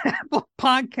on Apple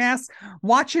Podcasts.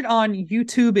 Watch it on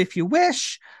YouTube if you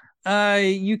wish.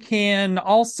 You can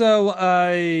also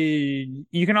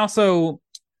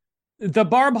the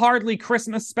Barb Hardley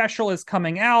Christmas special is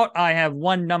coming out. I have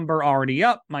one number already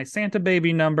up, my Santa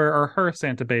Baby number, or her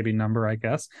Santa Baby number, I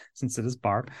guess, since it is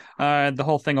Barb. The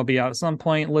whole thing will be out at some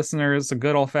point, listeners. A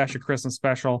good old-fashioned Christmas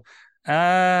special.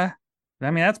 That's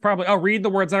probably... read the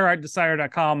words that are at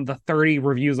Decider.com, the 30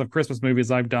 reviews of Christmas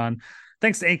movies I've done.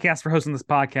 Thanks to Acast for hosting this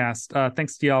podcast.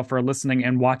 Thanks to y'all for listening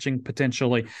and watching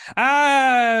potentially.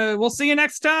 We'll see you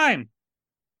next time.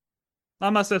 I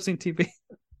must have seen TV.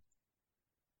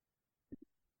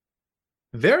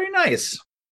 Very nice.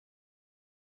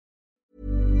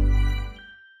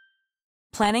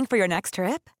 Planning for your next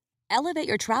trip? Elevate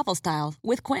your travel style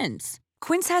with Quince.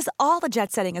 Quince has all the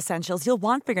jet-setting essentials you'll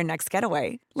want for your next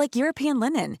getaway, like European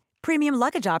linen, premium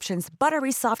luggage options,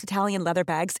 buttery soft Italian leather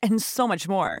bags, and so much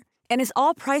more. And is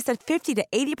all priced at 50 to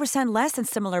 80% less than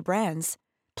similar brands.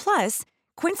 Plus,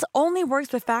 Quince only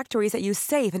works with factories that use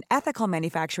safe and ethical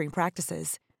manufacturing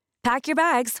practices. Pack your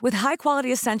bags with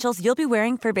high-quality essentials you'll be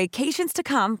wearing for vacations to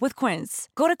come with Quince.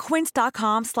 Go to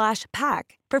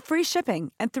quince.com/pack for free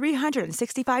shipping and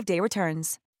 365-day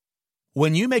returns.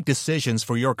 When you make decisions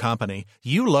for your company,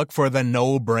 you look for the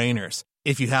no-brainers.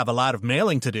 If you have a lot of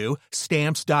mailing to do,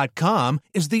 Stamps.com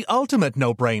is the ultimate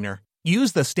no-brainer.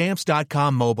 Use the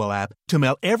Stamps.com mobile app to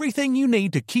mail everything you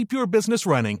need to keep your business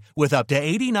running with up to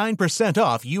 89%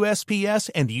 off USPS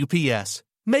and UPS.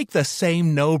 Make the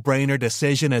same no-brainer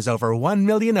decision as over 1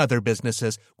 million other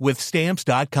businesses with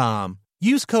Stamps.com.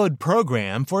 Use code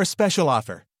PROGRAM for a special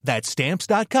offer. That's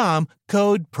Stamps.com,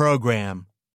 code PROGRAM.